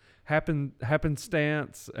just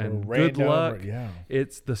happenstance and good luck.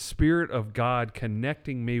 It's the Spirit of God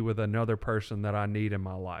connecting me with another person that I need in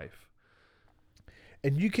my life.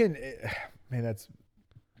 And you can, man, that's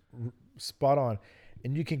spot on.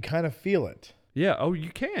 And you can kind of feel it. Yeah. Oh,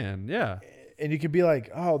 you can. Yeah. And you can be like,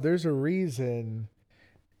 oh, there's a reason.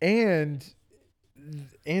 And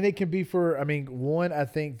it can be one, I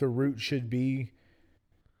think the root should be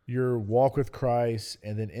your walk with Christ,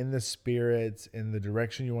 and then in the Spirit, in the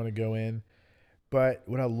direction you want to go in. But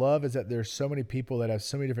what I love is that there's so many people that have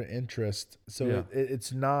so many different interests. So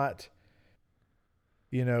it's not,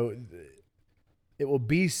 it will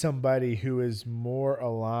be somebody who is more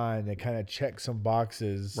aligned and kind of check some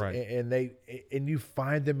boxes, right? And you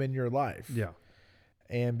find them in your life. Yeah.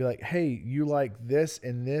 And be like, hey, you like this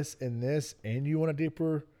and this and this, and you want a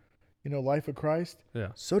deeper, life of Christ? Yeah.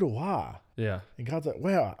 So do I. Yeah. And God's like,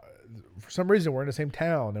 well, for some reason we're in the same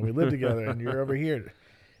town and we live together and you're over here.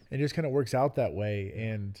 And it just kind of works out that way.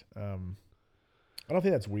 And I don't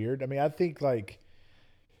think that's weird. I mean, I think like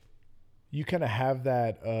you kind of have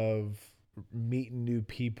that of meeting new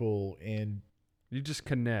people, and you just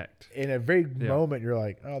connect. In a very moment, you're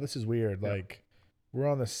like, oh, this is weird. Yeah. Like we're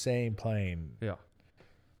on the same plane. Yeah.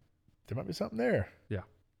 There might be something there. Yeah.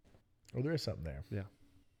 Or there is something there. Yeah.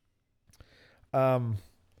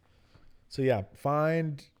 So yeah,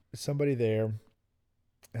 find somebody there.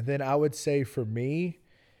 And then I would say for me,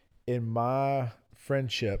 in my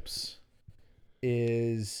friendships,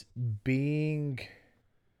 is being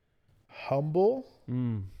humble,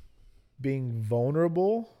 being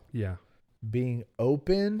vulnerable, being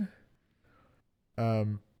open,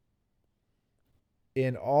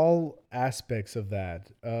 in all aspects of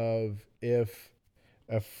that, of if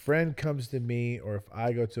a friend comes to me or if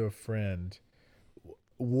I go to a friend,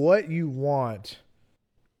 what you want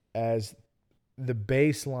as the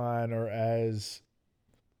baseline or as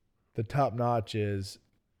the top notch is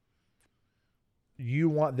you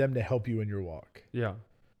want them to help you in your walk. Yeah.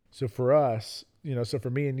 So for us, so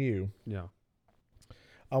for me and you,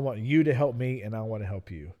 I want you to help me and I want to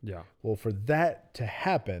help you. Yeah. Well, for that to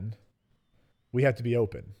happen, we have to be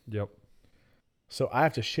open. Yep. So I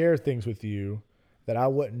have to share things with you that I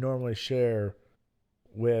wouldn't normally share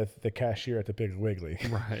with the cashier at the Piggly Wiggly.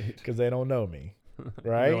 Right. Because they don't know me.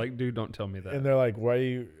 Right? They're like, dude, don't tell me that. And they're like, why are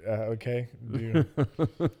you, okay.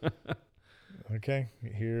 Okay,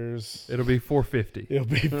 it'll be $4.50. It'll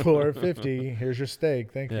be $4.50. Here's your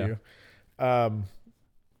steak. Thank you.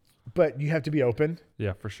 But you have to be open.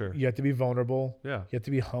 Yeah, for sure. You have to be vulnerable. Yeah. You have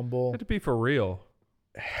to be humble. You have to be for real.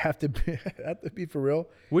 Have to be for real.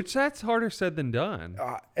 Which that's harder said than done.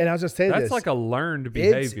 And I was just saying that's like a learned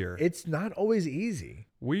behavior. It's not always easy.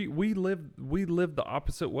 We live the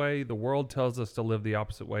opposite way. The world tells us to live the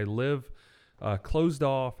opposite way. Live closed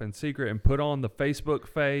off and secret and put on the Facebook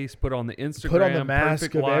face, put on the Instagram, put on the mask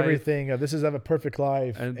perfect of life, everything. This is have a perfect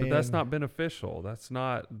life, but that's not beneficial. That's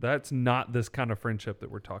not this kind of friendship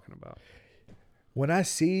that we're talking about. When I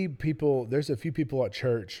see people, there's a few people at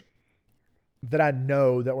church that I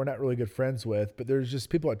know that we're not really good friends with, but there's just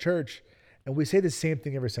people at church, and we say the same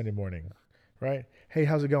thing every Sunday morning, right? Hey,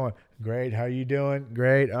 how's it going? Great. How are you doing?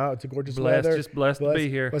 Great. Oh, it's a gorgeous weather. Just blessed to be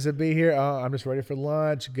here. Blessed to be here. Oh, I'm just ready for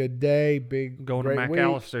lunch. Good day. Going great to week.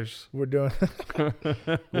 McAllister's. We're doing going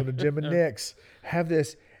to Jim and Nick's. Have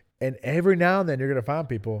this, and every now and then you're gonna find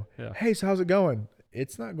people. Yeah. Hey, so how's it going?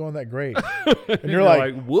 It's not going that great. And you're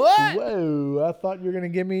like, what? Whoa! I thought you were gonna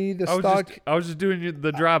give me the stock. I was just doing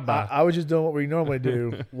the drive-by. I was just doing what we normally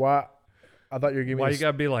do. Why? I thought you were giving me. Why you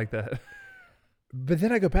gotta be like that? But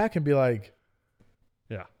then I go back and be like,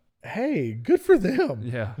 yeah. Hey, good for them.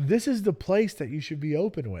 Yeah. This is the place that you should be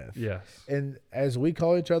open with. Yes. And as we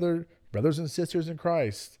call each other brothers and sisters in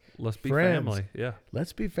Christ, let's be friends, family. Yeah.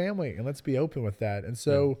 Let's be family and let's be open with that. And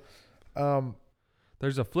so,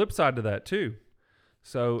 there's a flip side to that too.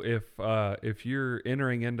 So if you're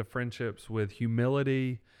entering into friendships with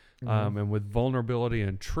humility, and with vulnerability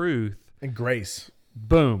and truth and grace,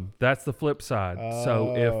 boom, that's the flip side.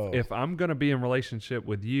 So Oh. if I'm going to be in relationship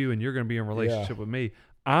with you and you're going to be in relationship with me,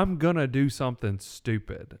 I'm going to do something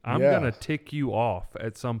stupid. I'm going to tick you off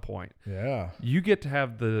at some point. Yeah. You get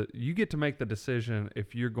to make the decision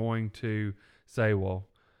if you're going to say, well,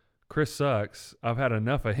 Chris sucks. I've had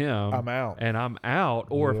enough of him. I'm out. And I'm out.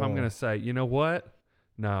 Or if I'm Yeah. going to say, you know what?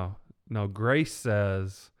 No, grace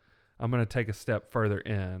says I'm going to take a step further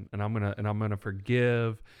in, and I'm going to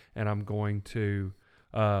forgive, and I'm going to,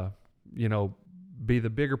 be the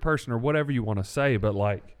bigger person or whatever you want to say. But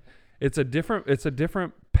like, it's a different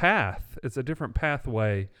path. It's a different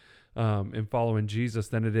pathway in following Jesus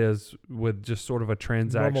than it is with just sort of a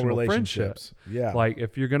transactional friendship. Yeah. Like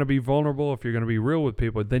if you're going to be vulnerable, if you're going to be real with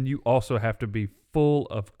people, then you also have to be full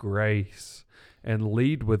of grace and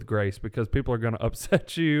lead with grace, because people are going to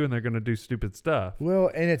upset you and they're going to do stupid stuff. Well,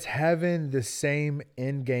 and it's having the same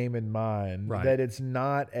end game in mind, Right. that it's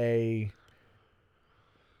not this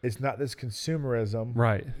consumerism.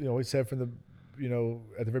 Right. We said from the,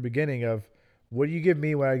 at the very beginning of, what do you give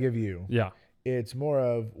me, what I give you? Yeah. It's more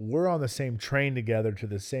of, we're on the same train together to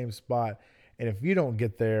the same spot. And if you don't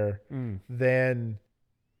get there, then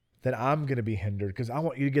I'm going to be hindered, because I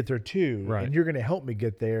want you to get there too. Right. And you're going to help me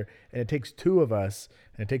get there. And it takes two of us,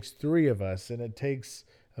 and it takes three of us, and it takes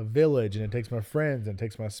a village, and it takes my friends, and it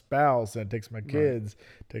takes my spouse, and it takes my kids,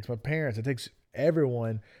 it takes my parents, it takes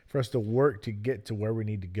everyone for us to work to get to where we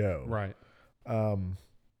need to go. Right.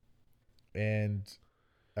 And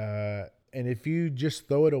if you just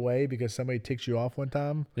throw it away because somebody ticks you off one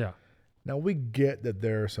time, Yeah. now we get that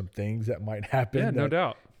there are some things that might happen. Yeah, no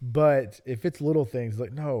doubt. But if it's little things,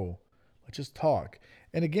 like, no, let's just talk.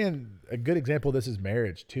 And again, a good example of this is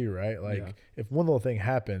marriage too, right? Like if one little thing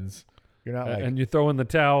happens, you're not like, and you throw in the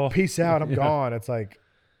towel. peace out, I'm gone. It's like,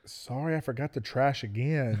 sorry, I forgot the trash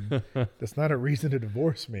again. That's not a reason to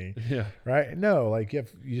divorce me. Yeah. Right? No, like you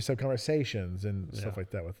just have conversations and stuff like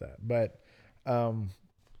that with that. But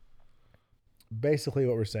basically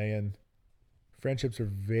what we're saying, friendships are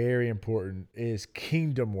very important. It is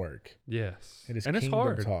kingdom work. Yes. It is and kingdom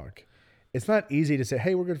it's hard. talk. It's not easy to say,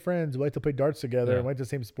 hey, we're good friends. We like to play darts together and we like the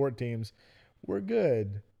same sport teams. We're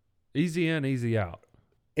good. Easy in, easy out.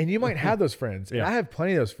 And you might have those friends. And I have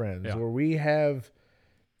plenty of those friends where we have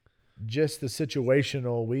just the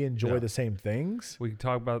situational, we enjoy the same things. We can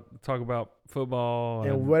talk about football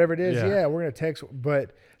and whatever it is. Yeah, we're going to text.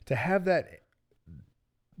 But to have that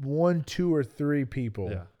 1, 2, or 3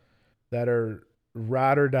 people that are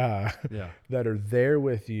ride or die, that are there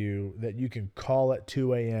with you, that you can call at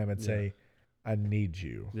 2 a.m. and say, I need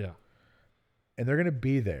you. Yeah. And they're going to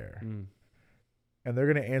be there. And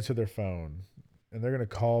they're going to answer their phone. And they're going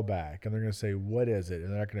to call back. And they're going to say, what is it?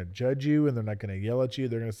 And they're not going to judge you. And they're not going to yell at you.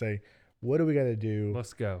 They're going to say, what do we got to do?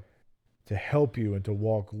 Let's go. To help you and to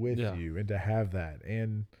walk with you and to have that.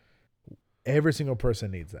 And every single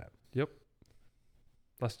person needs that. Yep.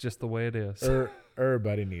 That's just the way it is.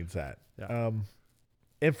 Everybody needs that. Yeah.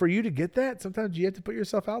 And for you to get that, sometimes you have to put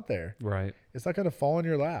yourself out there. Right. It's not going to fall in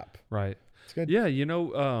your lap. Right. It's good. Yeah.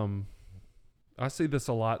 I see this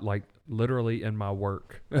a lot, like literally in my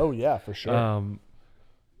work. Oh yeah, for sure.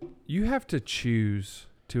 You have to choose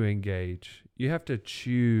to engage. You have to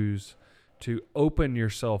choose to open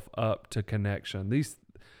yourself up to connection.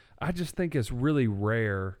 I just think it's really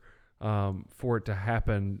rare for it to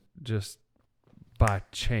happen just by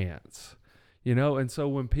chance, And so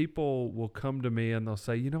when people will come to me and they'll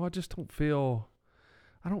say, I don't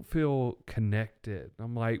feel connected.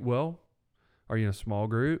 I'm like, well, Are you in a small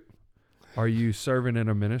group? Are you serving in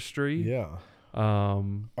a ministry? Yeah.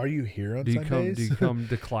 Are you here on Sundays? Do you come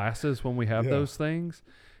to classes when we have those things?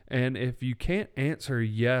 And if you can't answer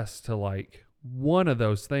yes to like one of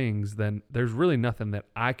those things, then there's really nothing that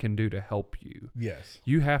I can do to help you. Yes.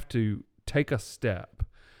 You have to take a step.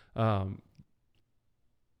 But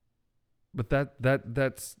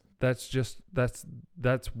that's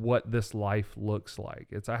what this life looks like.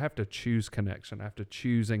 I have to choose connection. I have to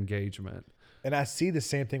choose engagement. And I see the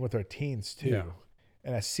same thing with our teens too. Yeah.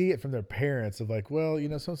 And I see it from their parents of like, well,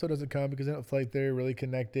 so-and-so doesn't come because they don't feel like they're really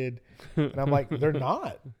connected. And I'm like, they're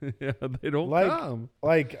not. Yeah, they don't come.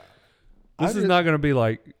 Like, this is not going to be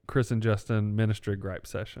like Chris and Justin ministry gripe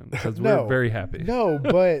session because we're very happy. No,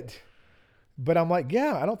 but I'm like,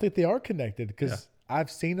 yeah, I don't think they are connected because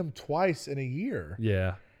I've seen them twice in a year.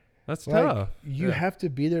 Yeah, that's like, tough. You have to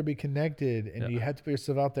be there, be connected, and you have to put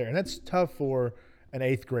yourself out there. And that's tough for an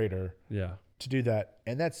 8th grader. Yeah. To do that.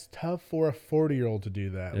 And that's tough for a 40-year-old to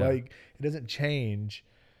do that. Yeah. Like, it doesn't change,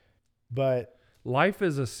 but life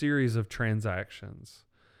is a series of transactions.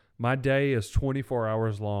 My day is 24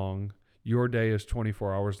 hours long. Your day is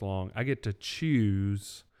 24 hours long. I get to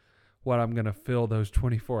choose what I'm going to fill those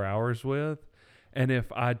 24 hours with. And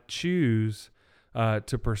if I choose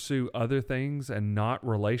to pursue other things and not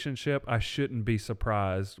relationship, I shouldn't be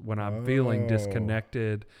surprised when I'm feeling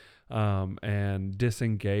disconnected and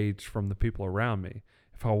disengaged from the people around me.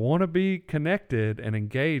 If I want to be connected and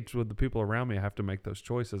engaged with the people around me, I have to make those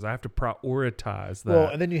choices. I have to prioritize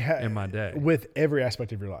that and then you have in my day. With every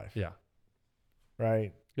aspect of your life. Yeah.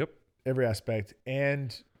 Right? Yep. Every aspect.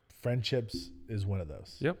 And friendships is one of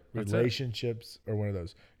those. Yep. Relationships are one of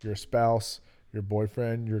those. Your spouse, your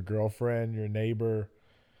boyfriend, your girlfriend, your neighbor,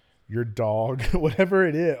 your dog, whatever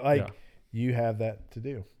it is. Like, you have that to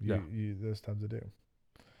do. You those times to do.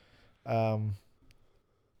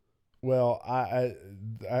 Well, I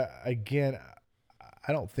again,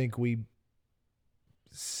 I don't think we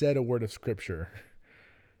said a word of scripture.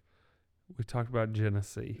 We talked about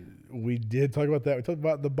Genesis. We did talk about that. We talked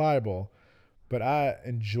about the Bible, but I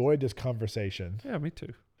enjoyed this conversation. Yeah, me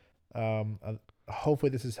too. Hopefully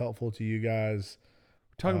this is helpful to you guys.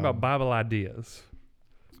 We're talking about Bible ideas.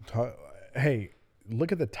 Hey,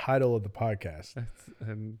 look at the title of the podcast.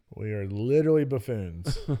 And we are literally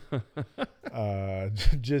buffoons.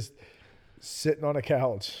 Just sitting on a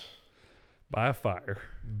couch. By a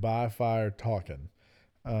fire talking.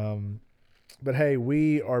 But hey,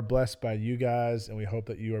 we are blessed by you guys, and we hope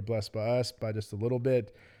that you are blessed by us by just a little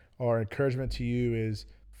bit. Our encouragement to you is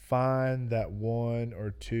find that 1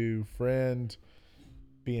 or 2 friend.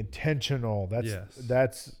 Be intentional.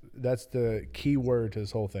 That's the key word to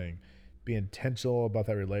this whole thing. Be intentional about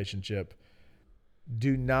that relationship.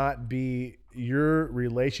 Do not be your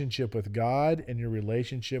relationship with God and your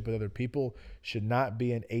relationship with other people should not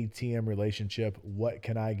be an ATM relationship. What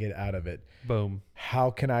can I get out of it? Boom.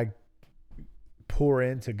 How can I pour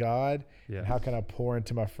into God? Yeah. And how can I pour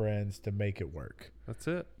into my friends to make it work? That's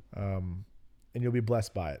it. And you'll be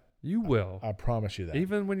blessed by it. You will. I promise you that.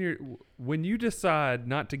 Even when you decide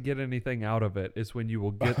not to get anything out of it is when you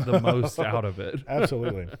will get the most out of it.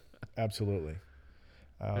 Absolutely. Absolutely.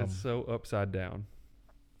 It's so upside down.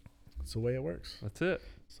 It's the way it works. That's it.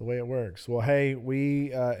 It's the way it works. Well, hey,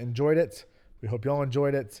 we enjoyed it. We hope y'all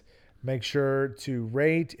enjoyed it. Make sure to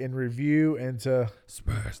rate and review and to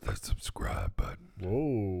smash that subscribe button.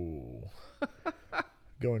 Whoa.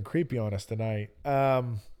 Going creepy on us tonight.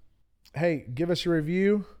 Hey, give us a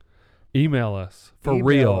review. Email us.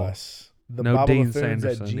 Email us. The no Dean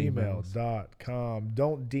Sanderson Sanderson gmail.com.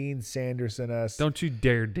 Don't Dean Sanderson us. Don't you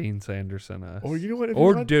dare Dean Sanderson us. Or you know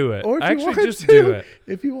what? Do it. Or if actually, you want just to, do it.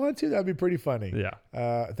 If you want to, that'd be pretty funny.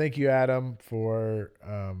 Yeah. Thank you, Adam, for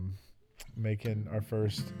making our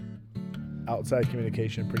first outside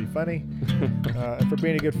communication pretty funny. And for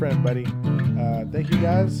being a good friend, buddy. Thank you,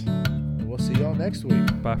 guys. And we'll see y'all next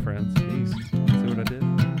week. Bye, friends. Peace. See what I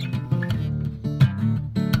did?